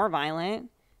makes them more violent.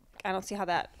 I don't see how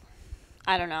that.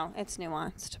 I don't know. It's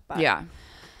nuanced. But Yeah.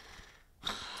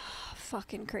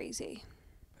 fucking crazy.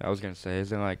 I was going to say,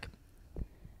 isn't like.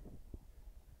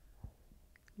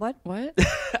 What? What?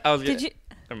 I was Did you?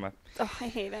 Never mind. Oh, I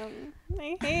hate him.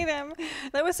 I hate him.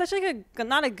 That was such like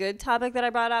not a good topic that I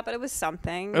brought up, but it was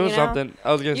something. It was you know? something.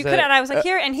 I was going to You say. could, and I was like,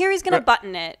 here he's gonna right.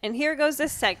 button it, and here goes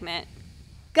this segment.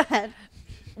 Go ahead.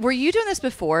 Were you doing this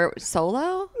before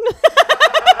solo?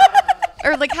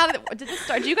 Or like, how did this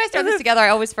start? Did you guys start this together? I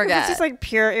always forget. It's just like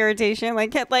pure irritation. Like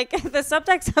the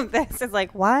subtext of this is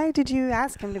like, why did you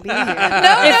ask him to be here?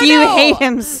 If you hate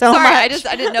him so Sorry, much.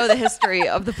 I didn't know the history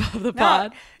of the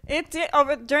pod. It did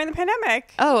during the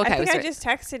pandemic. Oh, okay. I think I Sorry. just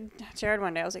texted Jared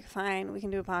one day. I was like, fine, we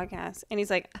can do a podcast. And he's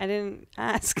like, I didn't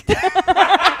ask.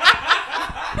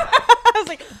 I was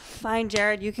like, fine,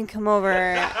 Jared, you can come over.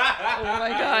 Oh my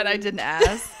God, I didn't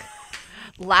ask.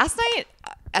 Last night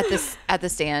at the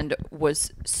stand was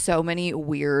so many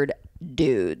weird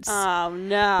dudes. Oh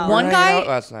no. One Hanging guy. out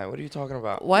last night. What are you talking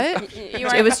about? What? You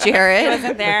It was Jared. He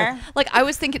wasn't there. Like I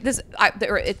was thinking this.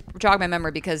 It jogged my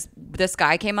memory because this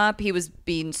guy came up. He was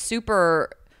being super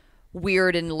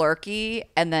weird and lurky,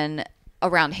 and then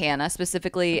around Hannah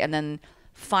specifically, and then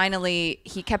finally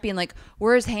he kept being like,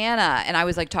 "Where's Hannah?" And I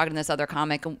was like talking to this other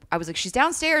comic, and I was like, "She's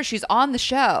downstairs. She's on the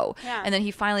show." Yeah. And then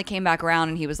he finally came back around,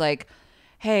 and he was like,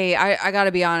 "Hey, I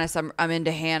gotta be honest, I'm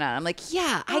into Hannah." I'm like,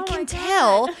 "Yeah, I Oh can my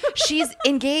tell God. she's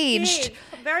engaged." Engaged.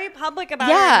 Very public about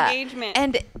Yeah. her engagement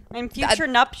And future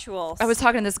nuptials. I was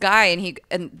talking to this guy,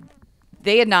 and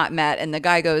they had not met, and the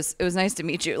guy goes, "It was nice to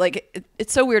meet you." Like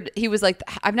it's so weird. He was like,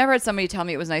 "I've never had somebody tell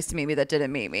me it was nice to meet me that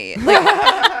didn't meet me."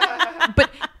 Like,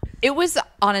 but it was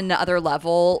on another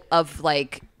level of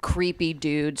like creepy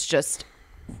dudes just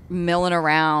milling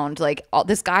around. Like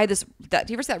this guy, do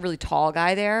you ever see that really tall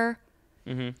guy there?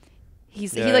 Mm-hmm. He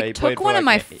took one of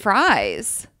my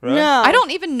fries. Really? No. I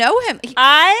don't even know him.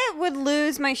 I would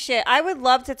lose my shit. I would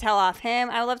love to tell off him.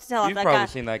 I would love to tell off You've that probably guy.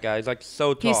 seen that guy. He's like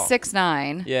so tall. He's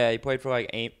 6'9". Yeah, he played for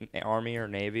like Army or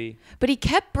Navy. But he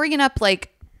kept bringing up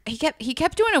like he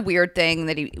kept doing a weird thing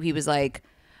that he was like,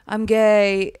 I'm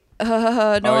gay. No,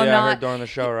 I'm not. I heard during the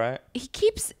show, right?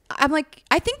 I'm like,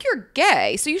 I think you're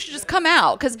gay, so you should just come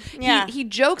out. Because he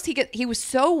jokes, he was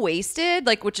so wasted,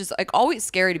 like, which is like always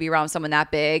scary to be around someone that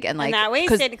big and like And that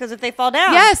wasted because if they fall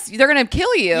down. Yes, they're gonna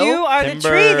kill you. You are the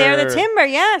tree, they're the timber,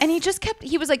 yes. And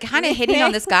he was like kind of hitting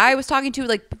on this guy I was talking to,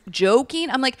 like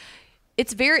joking. I'm like,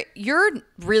 you're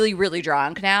really, really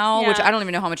drunk now, which I don't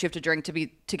even know how much you have to drink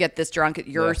to get this drunk at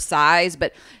your size,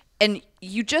 and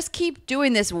you just keep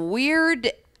doing this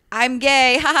weird, I'm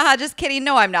gay, haha, just kidding.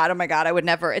 No, I'm not. Oh my God, I would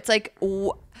never. It's like,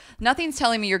 nothing's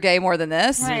telling me you're gay more than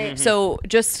this. Right. So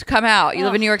just come out. You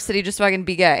live in New York City just so I can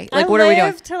be gay. Like, what are we doing?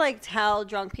 I live to like tell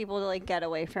drunk people to like get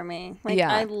away from me. Like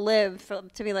I live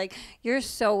to be like, you're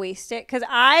so wasted. Because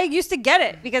I used to get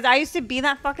it because I used to be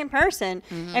that fucking person.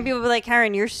 Mm-hmm. And people would be like,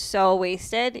 Kerryn, you're so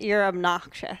wasted. You're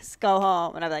obnoxious. Go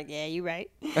home. And I'm like, yeah, you're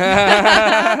right.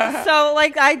 So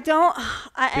like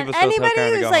and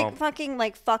anybody who's like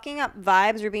fucking up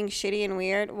vibes or being shitty and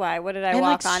weird. Why? What did I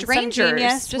walk on? Strangers. Some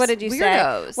genius? What did you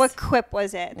say? What quip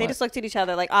was it? They just looked at each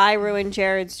other like, I ruined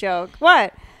Jared's joke.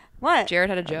 What? Jared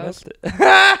had a joke.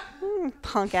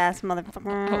 Punk ass motherfucker.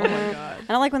 Oh my God. I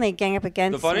don't like when they gang up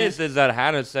against The funniest is that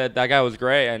Hannah said that guy was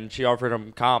great and she offered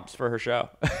him comps for her show.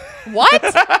 What?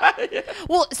 Yeah.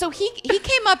 Well, so he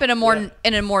came up in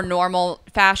a more normal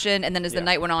fashion, and then as the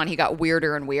night went on, he got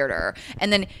weirder and weirder.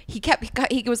 And then he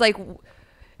was like,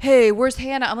 hey, where's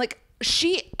Hannah? I'm like,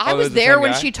 I was there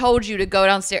when she told you to go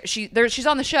downstairs. She's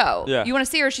on the show. Yeah. You want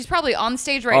to see her? She's probably on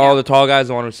stage right now. Oh, the tall guy's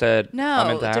the one who said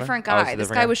no, a different guy.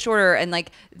 This guy was shorter, and like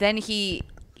then he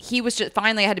was just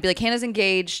finally I had to be like, Hannah's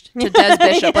engaged to Des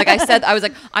Bishop. Like I said, I was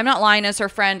like, I'm not lying as her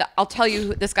friend. I'll tell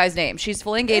you this guy's name. She's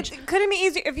fully engaged. It couldn't be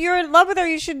easier. If you're in love with her,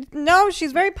 you should know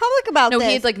she's very public about this. No,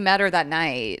 he had like met her that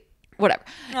night. Whatever.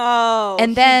 Oh,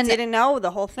 and then he didn't know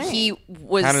the whole thing. He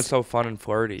was Hannah's so fun and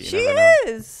flirty. She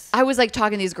is. I was like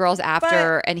talking to these girls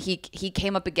after, and he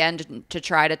came up again to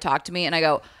try to talk to me, and I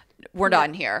go, "We're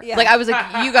done here." Yeah. Like I was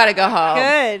like, "You got to go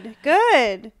home."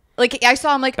 Good. Like I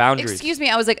saw him like, boundaries. Excuse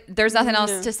me. I was like, "There's nothing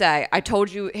else to say. I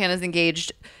told you Hannah's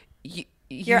engaged. You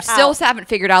still out. Haven't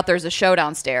figured out there's a show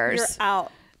downstairs. You're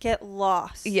out. Get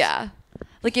lost." Yeah.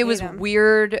 Like it was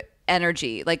weird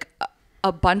energy. Like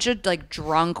a bunch of like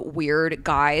drunk weird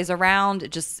guys around.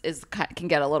 It just can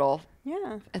get a little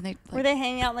and they were they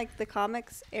hanging out like the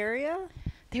comics area?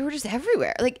 They were just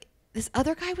everywhere. Like this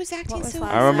other guy was acting so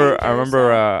I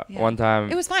remember one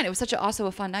time it was fine. It was also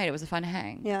a fun night. It was a fun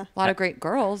hang. Yeah, a lot of great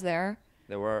girls there.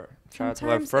 They were. Shout out to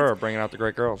Lev Fur bringing out the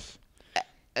great girls.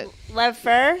 Lev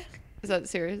Fur? Is that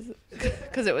serious?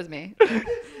 Because it was me.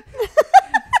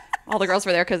 All the girls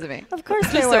were there because of me. Of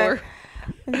course they were.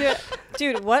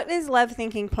 Dude, what is Lev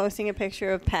thinking posting a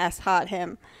picture of past hot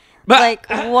him? Like,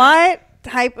 what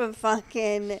type of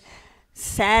fucking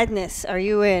sadness are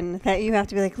you in that you have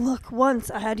to be like, look,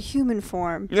 once I had human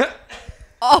form? Yeah.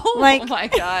 Oh, like, my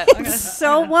God. It's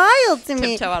so wild to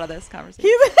me. Tiptoe out of this conversation.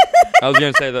 I was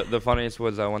going to say the funniest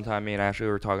was one time me and Ashley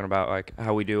were talking about like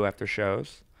how we do after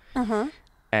shows. Uh-huh.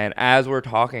 And as we're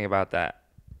talking about that,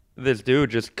 this dude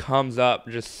just comes up,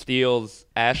 just steals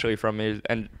Ashley from me,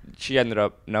 and she ended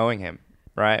up knowing him,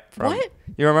 right? What?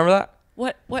 You remember that?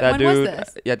 What? That when dude,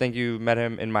 was this? I think you met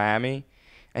him in Miami,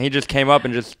 and he just came up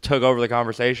and just took over the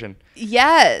conversation.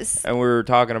 Yes. And we were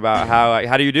talking about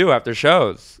how do you do after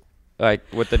shows, like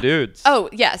with the dudes? Oh,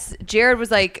 yes. Jared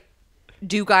was like,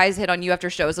 do guys hit on you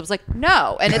after shows? I was like,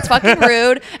 no. And it's fucking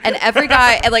rude. And every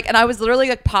guy, and I was literally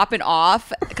like popping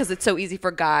off because it's so easy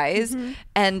for guys. Mm-hmm.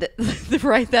 And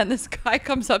right then this guy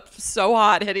comes up so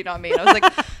hot hitting on me. And I was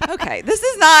like, okay, this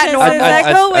is not normal.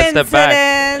 I stepped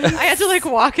back. I had to like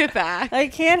walk it back. I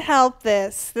can't help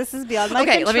this. This is beyond my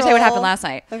control. Let me tell you what happened last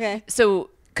night. Okay.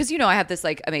 So, because I have this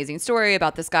like amazing story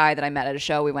about this guy that I met at a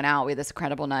show. We went out. We had this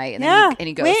incredible night. And then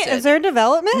he ghosted. Wait, is there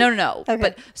development? No. Okay.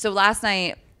 But so last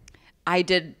night, I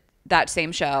did that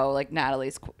same show, like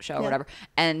Natalie's show or whatever.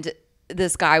 And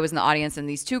this guy was in the audience, and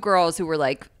these two girls who were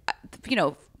like,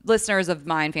 listeners of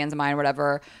mine, fans of mine,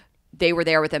 whatever, they were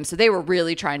there with him. So they were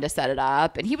really trying to set it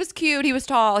up. And he was cute. He was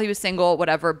tall. He was single,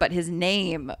 whatever. But his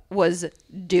name was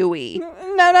Dewey. No. Oh,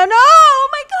 my God.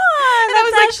 And I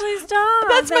was Ashley's dog.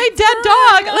 That's my dead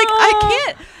dog. No. Like,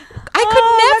 I could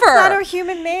never. That's not her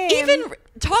human name. Even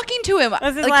talking to him.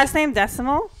 Was his last name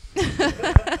Decimal?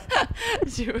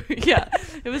 Yeah,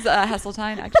 it was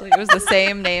Hesseltine. Actually, it was the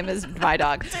same name as my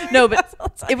dog. No, but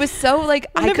it was so like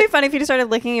Wouldn't it be funny if you just started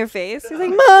licking your face? He's like,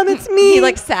 Mom, it's me. He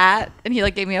like sat and he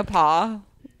like gave me a paw,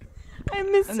 I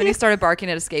miss and then you. he started barking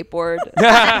at a skateboard,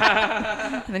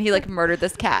 and then he like murdered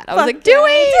this cat. I was Fuck like, yeah,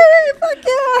 Dewey! fuck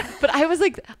yeah. But I was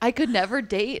like, I could never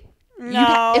date.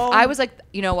 No. If I was like,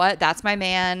 you know what, that's my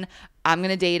man. I'm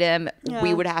gonna date him. Yeah.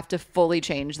 We would have to fully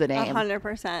change the name.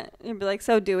 100%. You'd be like,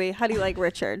 so Dewey, how do you like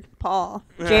Richard, Paul,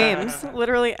 James,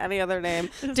 literally any other name?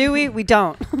 Dewey, we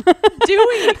don't.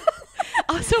 Dewey.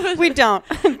 Also, We don't.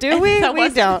 Dewey, that we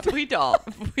wasn't- don't. We don't.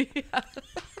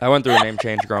 I went through a name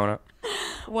change growing up.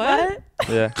 What?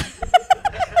 Yeah.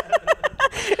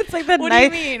 It's like the What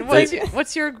night. do you mean? They-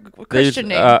 What's your They Christian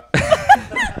used- name?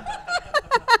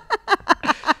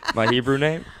 My Hebrew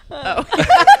name? Oh.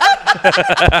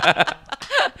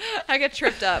 I get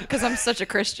tripped up because I'm such a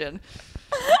Christian.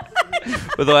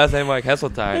 With the last name like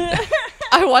Hesseltine.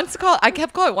 I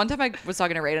kept calling. One time I was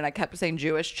talking to Raiden and I kept saying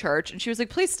Jewish church and she was like,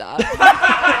 please stop. Like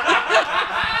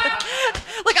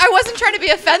I wasn't trying to be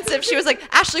offensive. She was like,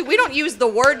 Ashley, we don't use the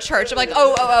word church. I'm like,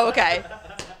 oh, okay.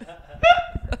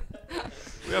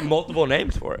 We have multiple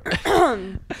names for it.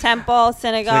 Temple,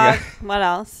 synagogue. What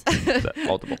else?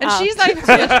 Multiple. And she's not even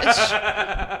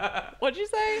what'd you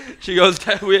say? She goes,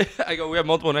 I go, we have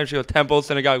multiple names. She goes, temple,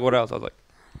 synagogue, what else? I was like,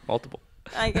 multiple.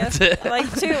 I guess. That's it. Like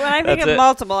two. When I think That's of it.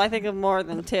 multiple, I think of more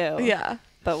than two. Yeah.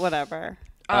 But whatever.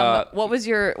 What's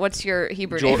your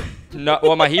Hebrew name? No,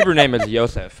 well, my Hebrew name is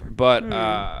Yosef,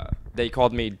 but they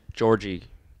called me Georgie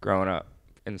growing up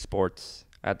in sports.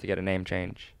 I had to get a name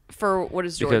change. For what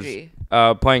is Because Georgie?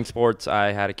 playing sports,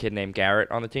 I had a kid named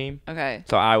Garrett on the team. Okay.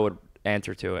 So I would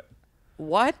answer to it.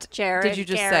 What Jared. did you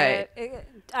just Garrett.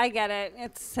 I get it.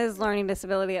 It's his learning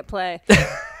disability at play.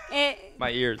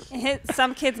 My ears.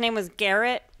 Some kid's name was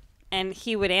Garrett, and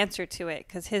he would answer to it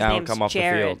because his That would name's come off the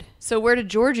Jared. field. say? So where did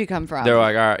Georgie come from? They're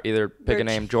like, all right, either pick a George.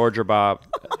 name, George or Bob.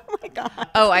 Oh my god.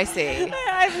 Oh, I see.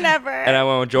 I've never. And I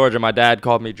went with George, and my dad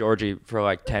called me Georgie for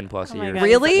like 10 plus Oh my years. God.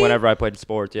 Really? Whenever I played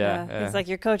sports, yeah. He's like,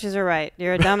 your coaches are right.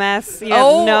 You're a dumbass. You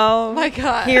Oh have no my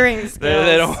God. hearing skills.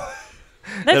 they don't.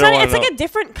 That's don't not, wanna it's like know. a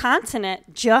different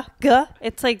consonant. J, g.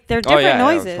 It's like they're Oh, different yeah,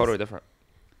 noises. it's totally different.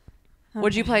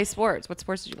 Would you play sports? What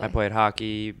sports did you play? I played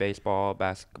hockey, baseball,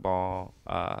 basketball,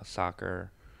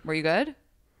 soccer. Were you good?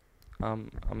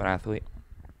 I'm an athlete.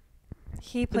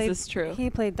 He played. this true? He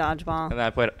played dodgeball, And then I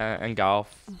played and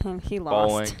golf, and he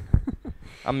bowling. lost.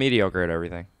 I'm mediocre at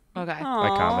everything. Okay. Like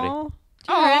comedy.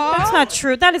 Jared, that's not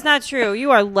true. That is not true.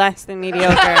 You are less than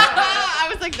mediocre. I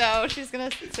was like, no, she's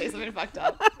gonna say something fucked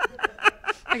up.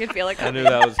 I could feel like I knew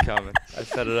that was coming. I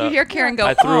set it you up. hear Kerryn go,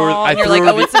 I threw her. "Aw," I and you're threw like, her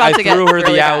oh, the- it's about I to get threw her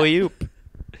really the bad. alley oop.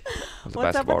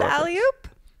 What's up with the alley oop?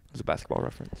 It's a basketball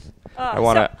reference. Oh, I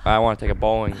want to take a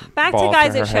bowling Back ball to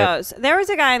guys her at head. shows. There was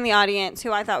a guy in the audience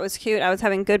who I thought was cute. I was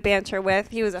having good banter with.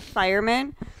 He was a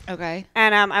fireman, Okay.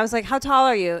 and I was like, "How tall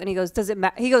are you?" And he goes, "Does it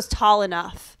matter?" He goes, "Tall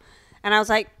enough." And I was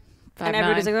like, and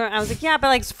everybody's 5'9". like, I was like, "Yeah, but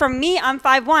like for me, I'm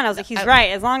 5'1". I was like, "He's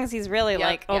right. As long as he's really Yep,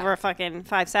 like yeah. over fucking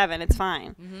 5'7", it's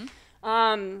fine."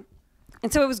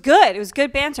 And so it was good. It was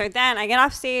good banter. Then I get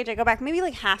off stage. I go back. Maybe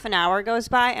like half an hour goes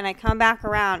by, and I come back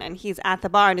around, and he's at the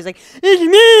bar, and he's like, "It's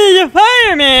me, the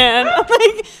fireman." I'm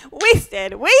like,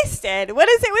 wasted. What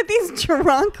is it with these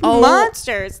drunk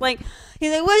monsters? Like,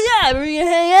 he's like, "What's up? We're gonna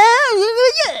hang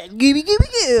out."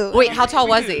 Gooby. Wait, how tall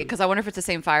was he? Because I wonder if it's the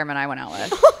same fireman I went out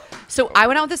with. So I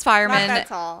went out with this fireman, that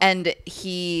tall. and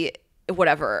he,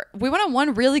 whatever. We went on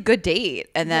one really good date,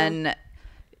 and then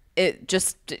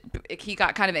he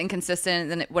got kind of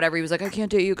inconsistent. And whatever, he was like, "I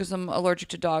can't date you because I'm allergic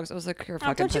to dogs." I was like, "You're a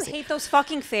fucking Don't you pussy." hate those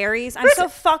fucking fairies? I'm so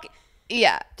fucking.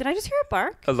 Yeah. Did I just hear a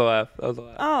bark? That was a laugh.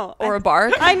 Oh, Or a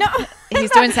bark. I know. He's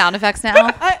doing sound effects now.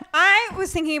 I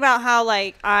was thinking about how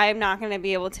like I'm not going to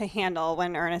be able to handle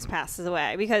when Ernest passes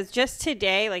away, because just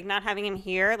today, like not having him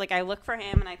here, like I look for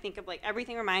him and I think of like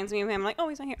everything reminds me of him. I'm like, oh,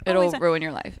 he's not here. Oh, It'll he's not. ruin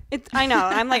your life. I know.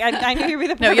 I'm like, I knew you'd be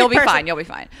the No, perfect you'll be person. fine. You'll be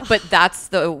fine. But that's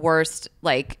the worst.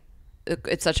 Like,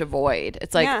 it's such a void.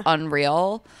 It's like Yeah.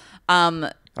 unreal. I'm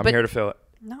But- here to fill it.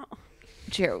 No,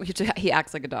 He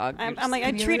acts like a dog. I'm like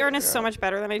I treat Ernest so much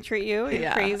better than I treat you. You're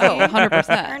Yeah. crazy. Oh,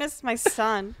 100%. Ernest is my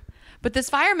son. But this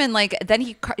fireman, like, then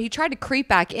he tried to creep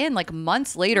back in like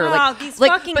months later. Oh, like these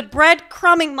like, fucking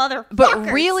breadcrumbing motherfuckers.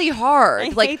 but really hard. I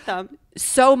like hate them.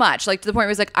 so much. Like to the point where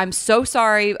he was like, "I'm so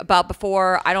sorry about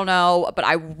before. I don't know, but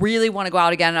I really want to go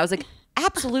out again." And I was like,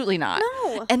 Absolutely not.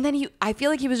 No. And then I feel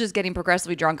like he was just getting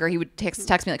progressively drunker. He would text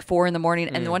me like 4 a.m.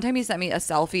 And the one time he sent me a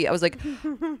selfie, I was like, is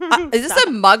this a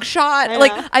mugshot?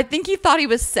 Like, I think he thought he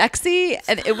was sexy.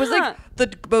 And it was like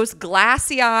the most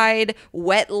glassy eyed,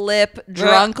 wet lip,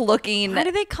 drunk looking. How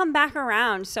did they come back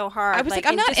around so hard? I was like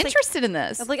I'm not interested in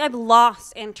this. Like I've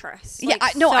lost interest. Yeah,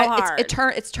 like, no, so hard.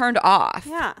 it's turned off.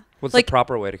 Yeah. What's like- the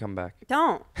proper way to come back?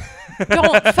 Don't.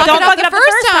 Don't fuck it up the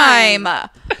first time.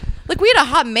 Like we had a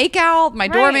hot makeout. My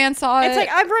doorman saw it. It's like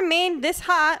I've remained this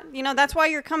hot. You know, that's why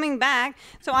you're coming back.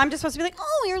 So I'm just supposed to be like,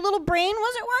 oh, your little brain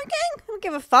wasn't working? I don't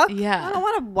give a fuck. Yeah. I don't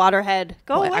want a waterhead.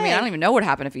 Go away. I mean, I don't even know what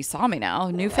happened if he saw me now.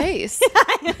 New face.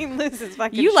 He loses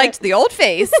fucking You shit. liked the old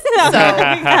face. So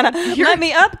let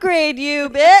me upgrade you,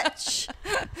 bitch.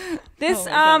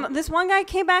 This one guy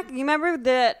came back. You remember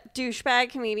the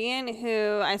douchebag comedian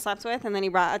who I slept with, and then he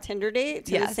brought a Tinder date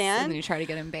to the Yes. sand? And then you try to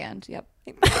get him banned. Yep.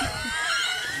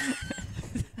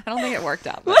 I don't think it worked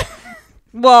out. But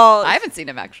Well, I haven't seen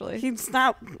him actually. he's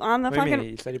not on the What do you fucking. mean?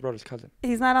 He said he brought his cousin.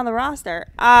 He's not on the roster.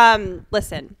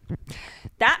 Listen,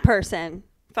 that person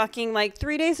fucking like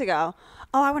 3 days ago.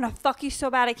 Oh, I want to fuck you so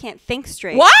bad I can't think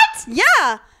straight. What?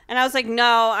 Yeah. And I was like,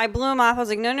 no. I blew him off. I was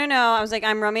like, no. I was like,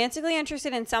 I'm romantically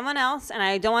interested in someone else, and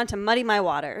I don't want to muddy my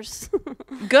waters.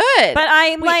 Good. But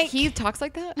I'm Wait, like, he talks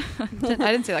like that? I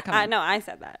didn't see that coming. no, I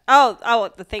said that. Oh,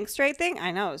 the think straight thing.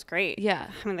 I know it was great. Yeah.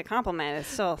 I mean, the compliment is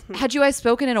so. Had you guys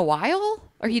spoken in a while,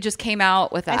 or he just came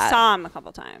out with that? I saw him a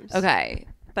couple times. Okay.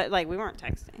 But like, we weren't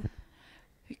texting.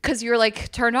 Because you're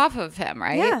like turned off of him,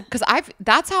 right? Yeah. Because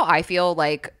that's how I feel.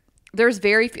 Like there's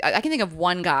very few, I can think of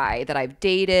one guy that I've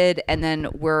dated, and then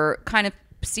we're kind of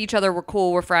see each other, we're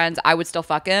cool, we're friends. I would still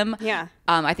fuck him. Yeah.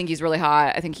 I think he's really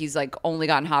hot. I think he's like only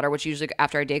gotten hotter, which usually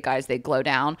after I date guys, they glow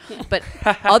down. Yeah. But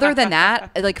other than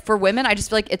that, like for women, I just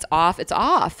feel like it's off. It's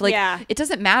off. Like it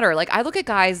doesn't matter. Like I look at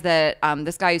guys that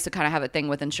this guy used to kind of have a thing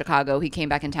with in Chicago. He came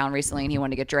back in town recently and he wanted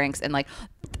to get drinks. And like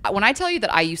when I tell you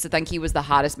that I used to think he was the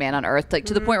hottest man on earth, like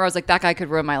to the point where I was like, that guy could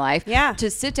ruin my life. Yeah. To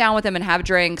sit down with him and have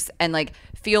drinks and like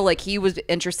feel like he was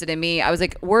interested in me, I was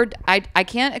like, I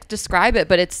can't describe it,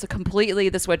 but it's completely,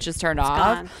 the switch is turned off.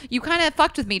 Gone. You kind of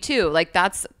fucked with me too. Like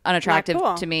that's unattractive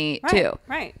to me too.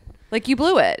 Right. Like you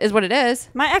blew it is what it is.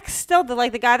 My ex still, the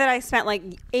guy that I spent like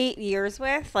 8 years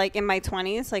with, like in my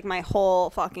 20s, like my whole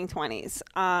fucking 20s,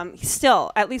 he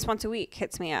still at least once a week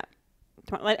hits me up.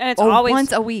 And it's always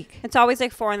once a week. It's always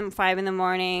like 4 and 5 in the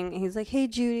morning. He's like, "Hey,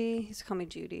 Judy." He used to call me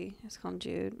Judy. I used to call him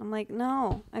Jude. I'm like,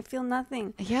 no, I feel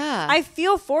nothing. Yeah. I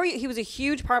feel for you. He was a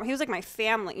huge part. He was like my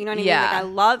family. You know what I mean? Yeah. Like I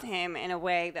love him in a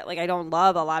way that like I don't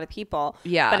love a lot of people.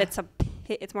 Yeah. But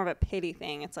it's more of a pity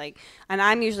thing. It's like, and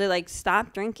I'm usually like,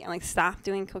 stop drinking, like stop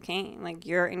doing cocaine. Like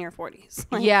you're in your 40s.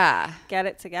 Like, yeah. get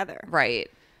it together. Right.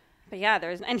 But yeah,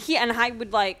 and I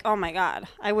would like, oh my God,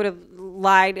 I would have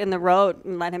lied in the road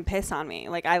and let him piss on me.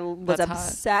 Like I was That's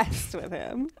obsessed with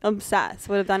him. Obsessed.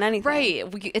 Would have done anything.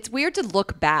 Right. It's weird to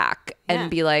look back and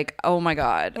be like, oh my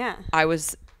God, I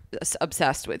was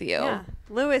obsessed with you. Yeah.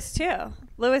 Lewis too.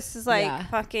 Lewis is like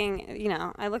fucking, you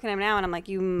know, I look at him now and I'm like,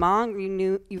 you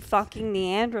fucking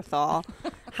Neanderthal.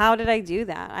 How did I do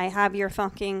that? I have your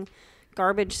fucking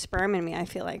garbage sperm in me, I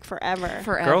feel like forever.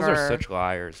 Girls are such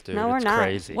liars, dude. No, we're it's not.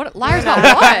 crazy. What liars about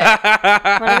what?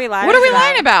 What are we lying What are we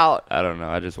lying about? I don't know.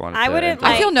 I just wanted I to. wouldn't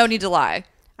I feel no need to lie.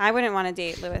 I wouldn't want to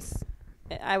date Lewis.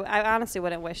 I honestly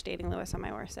wouldn't wish dating Lewis on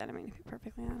my worst enemy, to be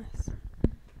perfectly honest.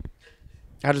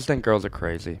 I just think girls are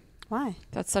crazy. Why?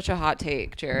 That's such a hot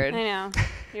take, Jared. I know.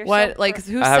 You're What? so like,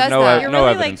 who I have says no, that? You're no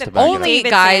really evidence like to the back it up. Only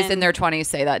Davidson. guys in their 20s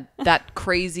say that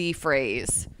crazy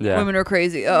phrase. Yeah. Women are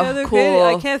crazy. Yeah, Oh, they're cool. crazy.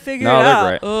 I can't figure No, it they're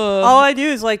out. great. All I do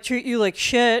is like treat you like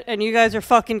shit, and you guys are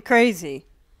fucking crazy.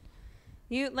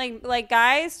 You like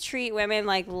guys treat women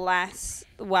like less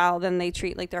well than they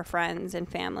treat like their friends and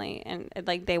family, and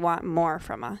like they want more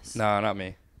from us. No, not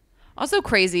me. Also,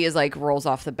 crazy is like rolls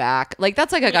off the back. Like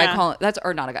that's like a guy calling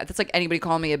or not a guy. That's like anybody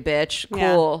calling me a bitch.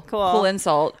 Yeah, Cool, cool. cool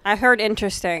insult. I heard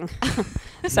interesting,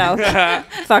 so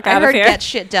fuck I out heard of here. get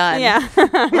shit done. Yeah,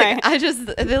 right. I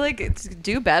feel like it's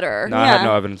do better. No, I had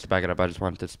no evidence to back it up. I just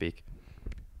wanted to speak.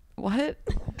 What?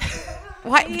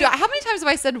 Why? How many times have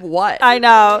I said what? I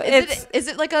know. Is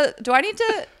it like a? Do I need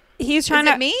to? He's trying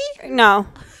Is to it me? No.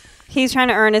 He's trying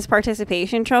to earn his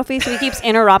participation trophy, so he keeps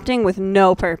interrupting with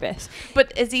no purpose.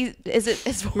 But is he? Is it?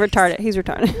 Is Retarded. He's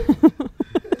retarded.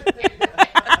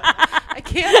 I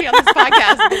can't be on this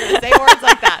podcast and you're gonna say words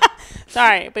like that.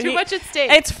 Sorry, but Too much at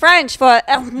stake. It's French for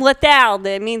letal.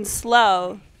 It means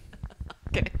slow.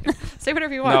 Okay. Say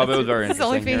whatever you want. No, but it was very This is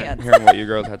interesting OnlyFeehans. hearing what you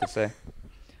girls had to say.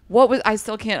 What was? I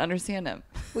still can't understand him.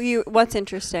 What's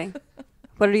interesting?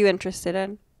 What are you interested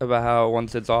in? About how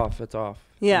once it's off, it's off.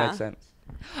 Yeah. It makes sense.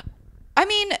 I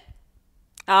mean,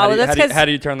 how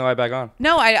do you turn the light back on?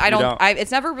 no, I don't? don't.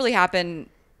 It's never really happened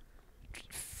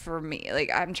for me.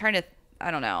 Like, I'm trying to. I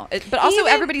don't know. But also,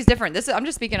 everybody's different. I'm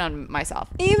just speaking on myself.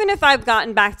 Even if I've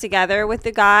gotten back together with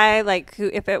the guy, like, who,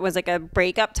 if it was like a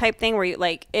breakup type thing where you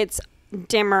like, it's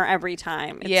dimmer every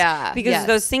time. Because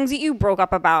those things that you broke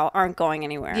up about aren't going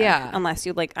anywhere. Yeah. Unless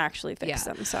you like actually fix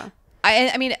them. So.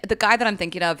 I mean, the guy that I'm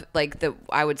thinking of, like,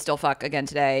 I would still fuck again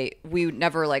today. We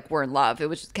never like were in love. It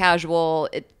was just casual.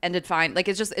 It ended fine. Like,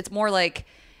 it's more like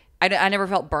I never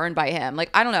felt burned by him. Like,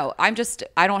 I don't know.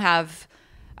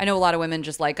 I know a lot of women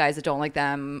just like guys that don't like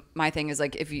them. My thing is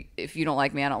like, if you don't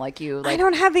like me, I don't like you. Like, I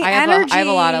don't have the energy. I have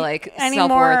a lot of like anymore.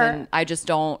 self-worth, and I just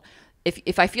don't.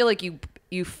 If I feel like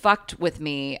you fucked with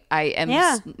me, I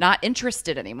am not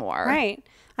interested anymore. Right.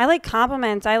 I like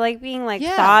compliments. I like being like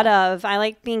thought of. I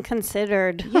like being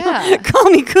considered. Yeah.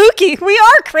 Call me kooky. We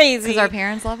are crazy. Because our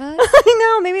parents love us. I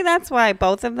know. Maybe that's why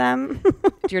both of them.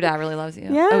 Your dad really loves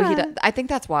you. Yeah. Oh, he does. I think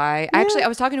that's why. Yeah. I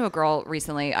was talking to a girl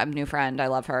recently. I'm a new friend. I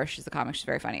love her. She's a comic. She's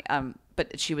very funny.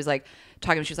 But she was like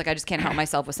talking. She was like, I just can't help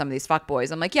myself with some of these fuck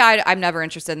boys. I'm like, yeah, I'm never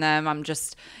interested in them. I'm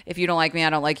just, if you don't like me, I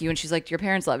don't like you. And she's like, your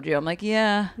parents loved you. I'm like,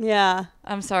 yeah. Yeah.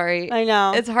 I'm sorry. I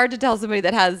know. It's hard to tell somebody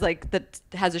that has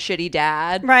a shitty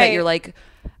dad. Right. That you're like,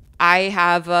 I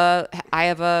have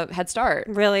a head start.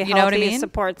 Really you know what I healthy mean?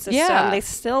 support system. Yeah. They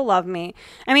still love me.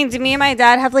 I mean, do me and my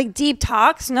dad have like deep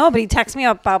talks? No, but he texts me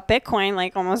about Bitcoin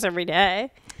like almost every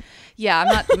day. Yeah, I'm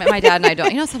not. My dad and I don't.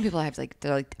 You know, some people have like,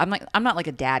 they're like, I'm not like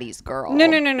a daddy's girl. No.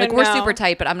 Like, we're super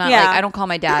tight, but I'm not like, I don't call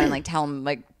my dad and like tell him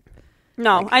like.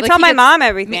 No, I tell my mom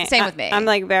everything. Same with me. I'm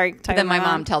like very tight. But then my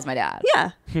mom tells my dad.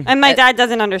 Yeah, and my dad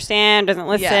doesn't understand, doesn't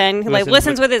listen. Yeah. He like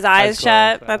listens with his eyes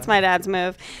shut. That's my dad's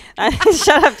move.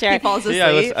 Shut up, Jared. He falls asleep. Yeah,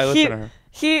 I listen to her.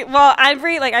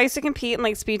 I used to compete in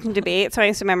like speech and debate, so I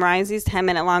used to memorize these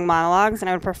 10-minute long monologues, and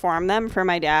I would perform them for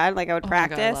my dad. Like I would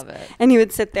practice, God, I love it. and he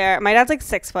would sit there. My dad's like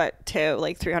 6'2",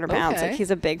 like 300 pounds. Okay. Like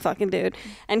he's a big fucking dude,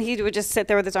 and he would just sit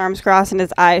there with his arms crossed and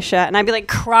his eyes shut, and I'd be like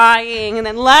crying and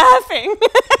then laughing,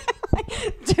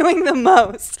 like, doing the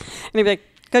most, and he'd be like,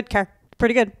 "Good, Kerr,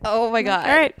 pretty good." Oh my God.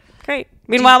 All right, great.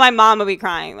 Meanwhile, my mom would be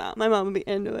crying though. My mom would be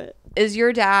into it. Is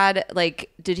your dad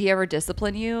like? Did he ever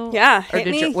discipline you? Yeah, or hit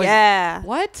me. Yeah.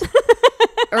 What?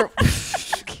 Or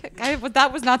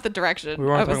that was not the direction. We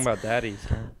weren't talking about daddies.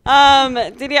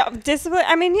 Right? Did he discipline?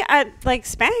 I mean, yeah, like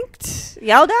spanked,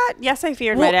 yelled at. Yes, I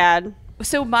feared my dad.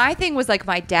 So my thing was like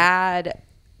my dad.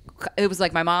 It was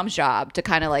like my mom's job to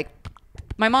kind of like.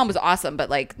 My mom was awesome, but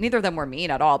like neither of them were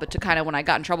mean at all. But to kind of when I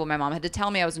got in trouble, my mom had to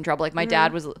tell me I was in trouble. Like my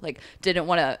dad was like didn't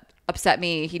want to upset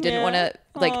me. He didn't want to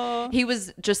like. He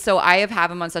was just so I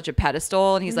have him on such a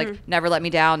pedestal, and he's like never let me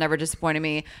down, never disappointed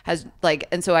me. Has like,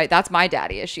 and so that's my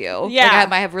daddy issue. Yeah,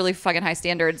 like I have really fucking high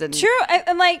standards and true.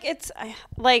 And like it's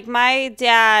like my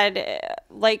dad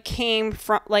like came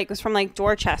from like was from like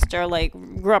Dorchester, like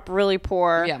grew up really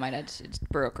poor. Yeah, my dad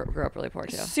grew up really poor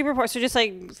too. Super poor. So just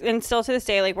like and still to this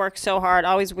day like worked so hard.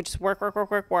 Always would just work,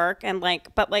 and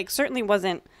like but like certainly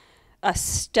wasn't a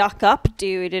stuck up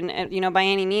dude, and you know by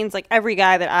any means. Like every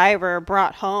guy that I ever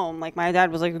brought home, like my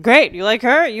dad was like, great, you like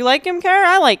her, you like him, Kerr,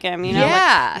 I like him, you know.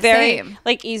 Yeah, like, very same.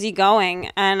 like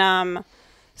easygoing. And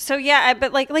so yeah,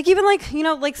 but like even like you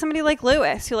know like somebody like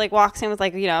Lewis who like walks in with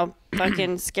like you know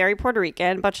fucking scary Puerto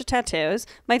Rican, bunch of tattoos.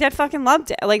 My dad fucking loved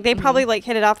it. Like they probably like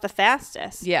hit it off the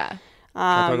fastest. Yeah. Can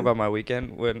I talk about my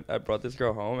weekend when I brought this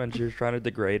girl home and she was trying to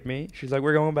degrade me? She's like,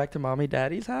 we're going back to mommy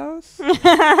daddy's house. We're going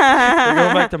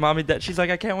back to mommy dad. She's like,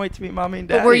 I can't wait to meet mommy and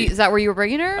daddy. But is that where you were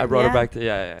bringing her? I brought her back to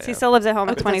yeah. She still lives at home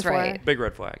at 24. Right. Big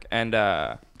red flag. And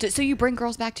so you bring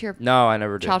girls back to your no, I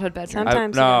never did. childhood bedroom?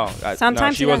 Sometimes.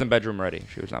 Sometimes she wasn't bedroom ready.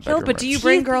 She was not bedroom But do ready. you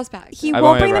bring girls back? He I've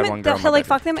won't only bring ever them. had one girl in He'll my like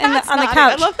fuck them on Pat's the nodding.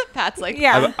 couch. I love that Pat's like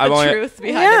Yeah. the I've only- truth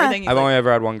behind Yeah. everything. I've only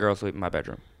ever had one girl sleep in my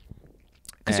bedroom.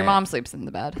 Because your mom sleeps in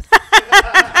the bed.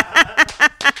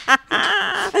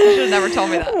 You should have never told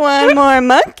me that. One more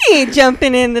monkey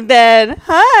jumping in the bed.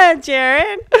 Hi,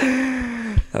 Jared.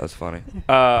 That was funny.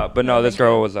 But no, this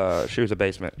girl was she was a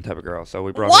basement type of girl, so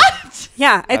we brought her. What?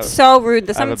 Yeah, it's so rude.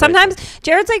 I have a Sometimes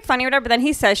Jared's like funny or whatever, but then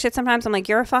he says shit. Sometimes I'm like,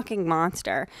 you're a fucking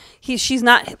monster. She's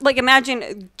not like.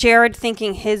 Imagine Jared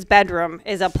thinking his bedroom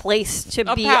is a place to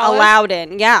be palace? allowed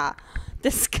in. Yeah.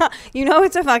 This guy, you know,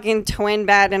 it's a fucking twin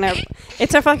bed and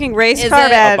it's a fucking race car it?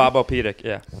 bed. A Bobopedic,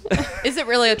 yeah. Is it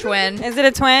really a twin? Is it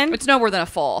a twin? It's no more than a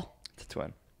full. It's a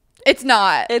twin. It's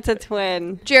not. It's a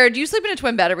twin. Jared, do you sleep in a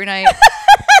twin bed every night?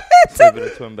 Sleep in a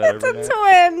twin bed every night. It's a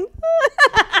twin.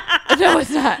 No,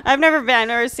 it's not. I've never been. I've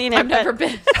never seen it. I've never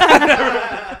been.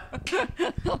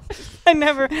 I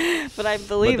never, but I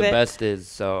believe But the it. best is,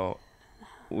 so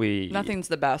Nothing's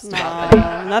the best No,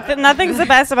 about it. nothing's the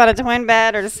best about a twin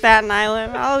bed or Staten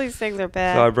Island. All these things are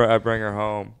bad. So I bring her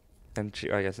home, and she,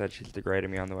 like I said, she's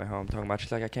degrading me on the way home. Talking about,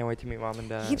 she's like, I can't wait to meet mom and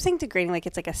dad. He keeps saying degrading like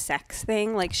it's like a sex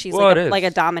thing, like she's Well, like it is. like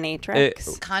a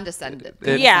dominatrix. Condescended.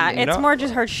 Yeah, you it's know- more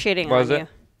just her shitting Was on it? you.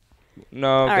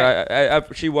 No, right.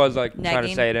 she was like trying to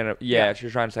Negging? say it in a, Yeah. she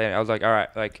was trying to say it. I was like, all right,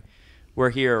 like, we're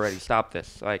here already. Stop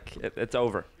this. Like, it's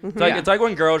over. It's like Yeah. it's like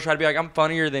when girls try to be like, I'm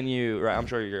funnier than you. Right? I'm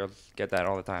sure you girls get that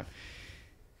all the time.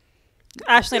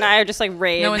 Ashley and I are just like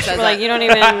rage. No one says We're like, that. you don't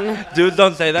even. Dudes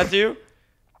don't say that to you.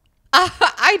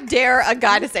 I dare a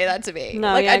guy to say that to me.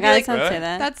 No, like, yeah, I'd be guys like, don't say Really?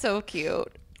 that. that's so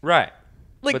cute. Right.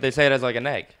 Like- But they say it as like an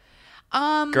egg.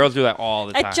 Girls do that all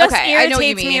the time. It just Okay, I know what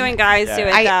you irritates me mean. when guys Yeah. do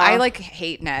it. I though. like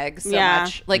hate negs so Yeah.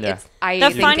 much. Like Yeah. it's I The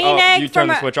think- funny neg you from turn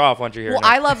the a- switch off once you hear. Well, it.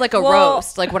 I love like a Well-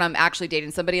 roast, like when I'm actually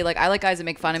dating somebody. Like I like guys that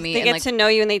make fun of me They and get like to know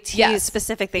you and they tease Yes.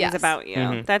 specific things Yes. about you.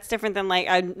 Mhm. That's different than like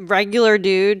a regular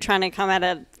dude trying to come at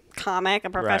a comic, a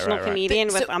professional right. comedian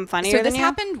with I'm funnier So than this you.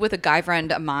 happened with a guy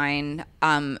friend of mine,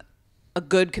 a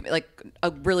good like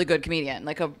a really good comedian,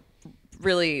 like a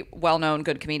really well-known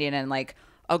good comedian, and like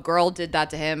a girl did that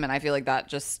to him, and I feel like that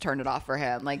just turned it off for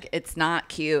him. Like it's not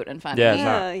cute and funny. Yeah, it's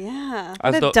not. Yeah. I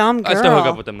What still, a dumb girl. I still hook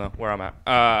up with them though, where I'm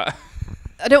at.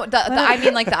 No, I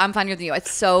mean like the I'm funnier than you.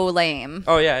 It's so lame.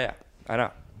 Oh yeah, I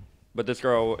know. But this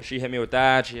girl, she hit me with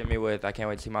that. She hit me with, I can't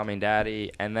wait to see mommy and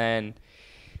daddy. And then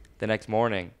the next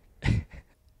morning,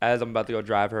 as I'm about to go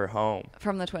drive her home.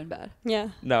 From the twin bed Yeah.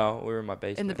 No, we were in my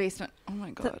basement. in the basement. Oh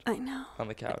my god. I know. On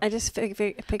the couch. I just picture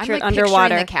I'm it like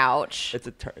underwater. picturing the couch. It's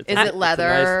a. Is a, it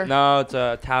leather? No, it's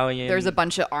a Italian. There's a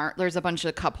bunch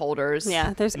of cup holders.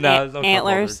 Yeah, there's No, there's no cup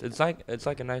antlers. holders. It's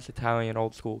like a nice Italian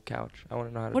old school couch. I want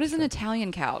to know how to. What is an describe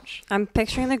Italian couch? I'm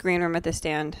picturing the green room at the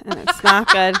stand, and it's not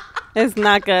good. It's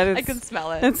not good. I It's, can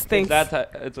smell it. it it. stinks. It's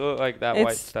that. It's a little like that It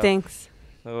white stuff. stinks.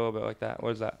 A little bit like that.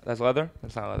 What is that? That's leather.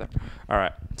 That's not leather. All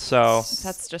right. So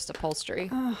That's just upholstery.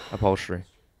 upholstery.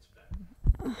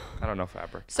 I don't know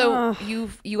fabric. So you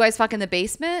guys fuck in the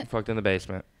basement, Fucked in the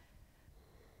basement.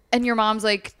 and your mom's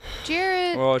like,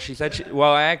 Jared. Well, she said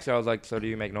well, I asked her. I was like, so do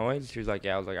you make noise? She was like,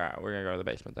 yeah. I was like, all right, we're gonna go to the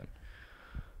basement then.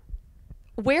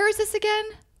 Where is this again?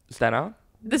 Staten Island?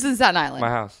 This is Staten Island. My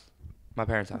house. My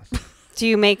parents' house. Do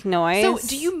you make noise? So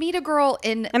do you meet a girl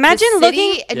in Imagine the city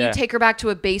looking- and Yeah. you take her back to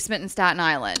a basement in Staten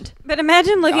Island? But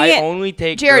imagine looking I at. only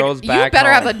take Jared, girls you back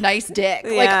better home. have a nice dick.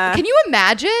 Yeah. Like, can you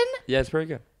imagine? Yeah, it's pretty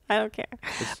good. I don't care.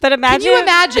 But imagine. Can you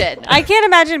imagine? I can't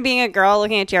imagine being a girl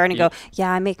looking at Jared and go, "Yeah,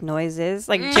 I make noises."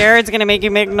 Like Jared's gonna make you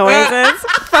make noises.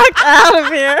 Fuck out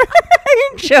of here. Are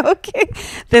you joking?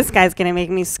 This guy's gonna make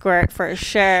me squirt for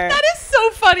sure. That is so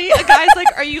funny. A guy's like,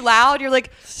 "Are you loud?" You're like,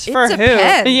 "It for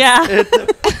depends." who? Yeah.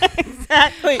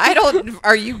 Exactly. I don't.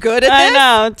 Are you good at I this?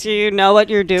 know. Do you know what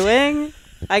you're doing?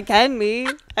 I can be.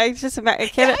 I just. I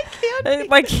can't.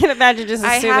 I can't imagine just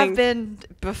I assuming. have been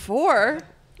before.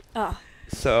 Oh.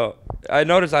 So I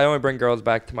noticed I only bring girls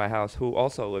back to my house who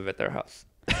also live at their house.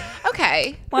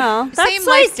 Okay. Well, that's Same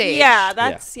like, life stage. Yeah,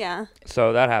 that's yeah.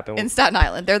 So that happened. In Staten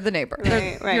Island, they're the neighbor.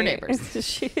 They're Right, right. your neighbors.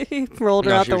 She rolled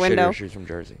her No, out she the was window. shittier. She's from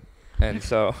Jersey. And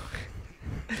so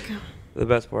the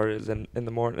best part is in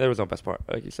the morning. There was no best part,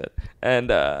 like you said. And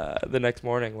the next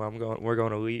morning when we're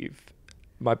going to leave.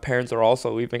 My parents are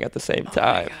also leaving at the same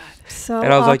time. So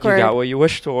And I was like, awkward. you got what you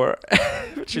wished for.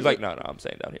 She's like, no, I'm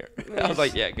staying down here. I was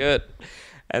like, yeah, good.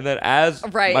 And then as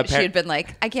Right. my She had been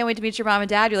like, "I can't wait to meet your mom and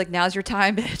dad." You're like, "Now's your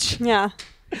time, bitch." Yeah.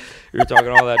 we were talking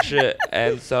all that shit.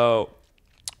 And so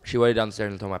she waited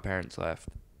downstairs until my parents left.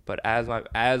 But I'm like,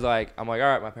 all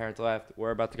right, my parents left.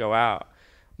 We're about to go out.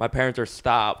 My parents are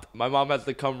stopped. My mom has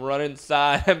to come run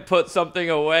inside and put something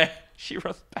away. She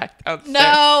runs back downstairs.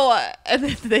 No. And then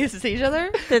did they see each other?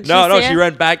 Did No, see she it?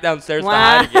 ran back downstairs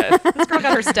Wow. to hide again. This girl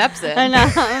got her steps in. I know.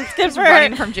 It's good for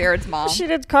Running her. from Jared's mom. She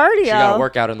did cardio. She got to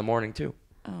work out in the morning, too.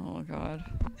 Oh god.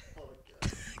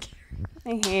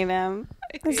 I hate him.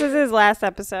 This is his last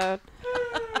episode.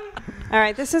 All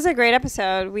right, this is a great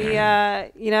episode. We,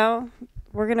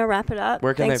 we're gonna wrap it up.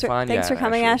 Where can thanks they find you Thanks for at,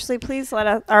 coming, Ashley? Ashley. Please let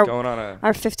us Going on a...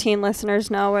 our 15 listeners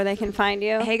know where they can find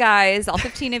you. Hey guys, all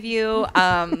 15 of you.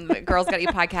 Girls Gotta Eat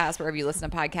podcast, wherever you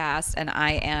listen to podcasts. And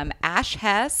I am Ash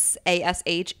Hess,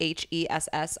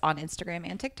 ASHHESS on Instagram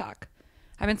and TikTok.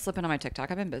 I've been slipping on my TikTok.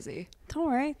 I've been busy. Don't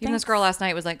worry. Even this girl last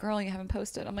night was like, "Girl, you haven't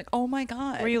posted." I'm like, "Oh my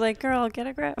god." Were you like, girl, get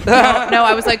a grip? No,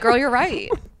 I was like, "Girl, you're right."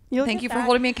 You'll Thank get you for that.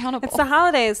 holding me accountable. It's the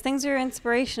holidays. Things are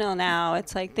inspirational now.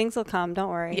 It's like things will come. Don't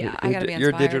worry. Yeah, I gotta be Your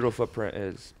inspired. digital footprint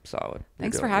is solid.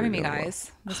 Thanks for having me,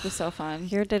 guys. This was so fun.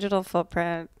 Your digital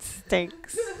footprint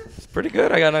stinks. It's pretty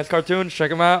good. I got nice cartoons. Check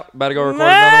them out. About to go record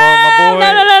another one with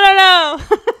my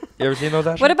boy. No. You ever seen those,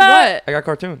 Ashley? What about? What? I got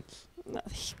cartoons.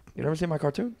 You never seen my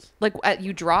cartoons? Like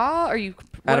you draw or you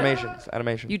what?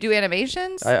 Animations. You do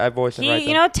animations? I voice and write You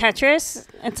them. know Tetris?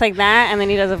 It's like that, and then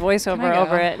he does a voiceover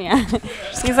over it. Yeah.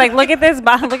 He's like, look at this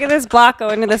block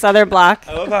going to this other block.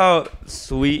 I love how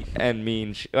sweet and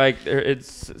mean.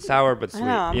 It's sour but sweet.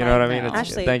 know, you know what I mean?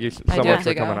 Ashley, Thank you so I do much have for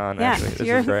to go. coming on. Yeah, Ashley. This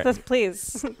is great.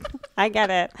 Please. I get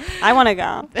it. I want to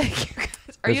go. Thank you guys.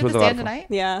 Are This you at was the a lot stand of fun. tonight?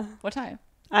 Yeah. What time?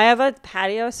 I have a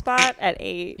patio spot at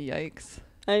 8. Yikes.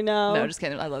 I know. No, just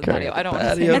kidding. I love Kerryn patio. at I don't the want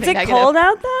to say patio. Is anything it negative. cold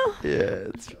out though?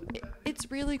 Yeah.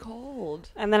 It's really cold.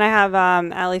 And then I have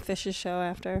Allie Fish's show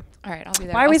after. All right, I'll be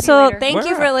there. Why are I'll we see you so? later. Thank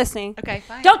you Where? for listening. Okay,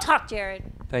 fine. Don't talk, Jared.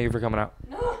 Thank you for coming out.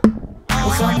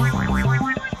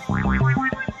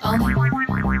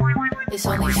 It's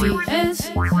only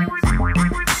Feehans.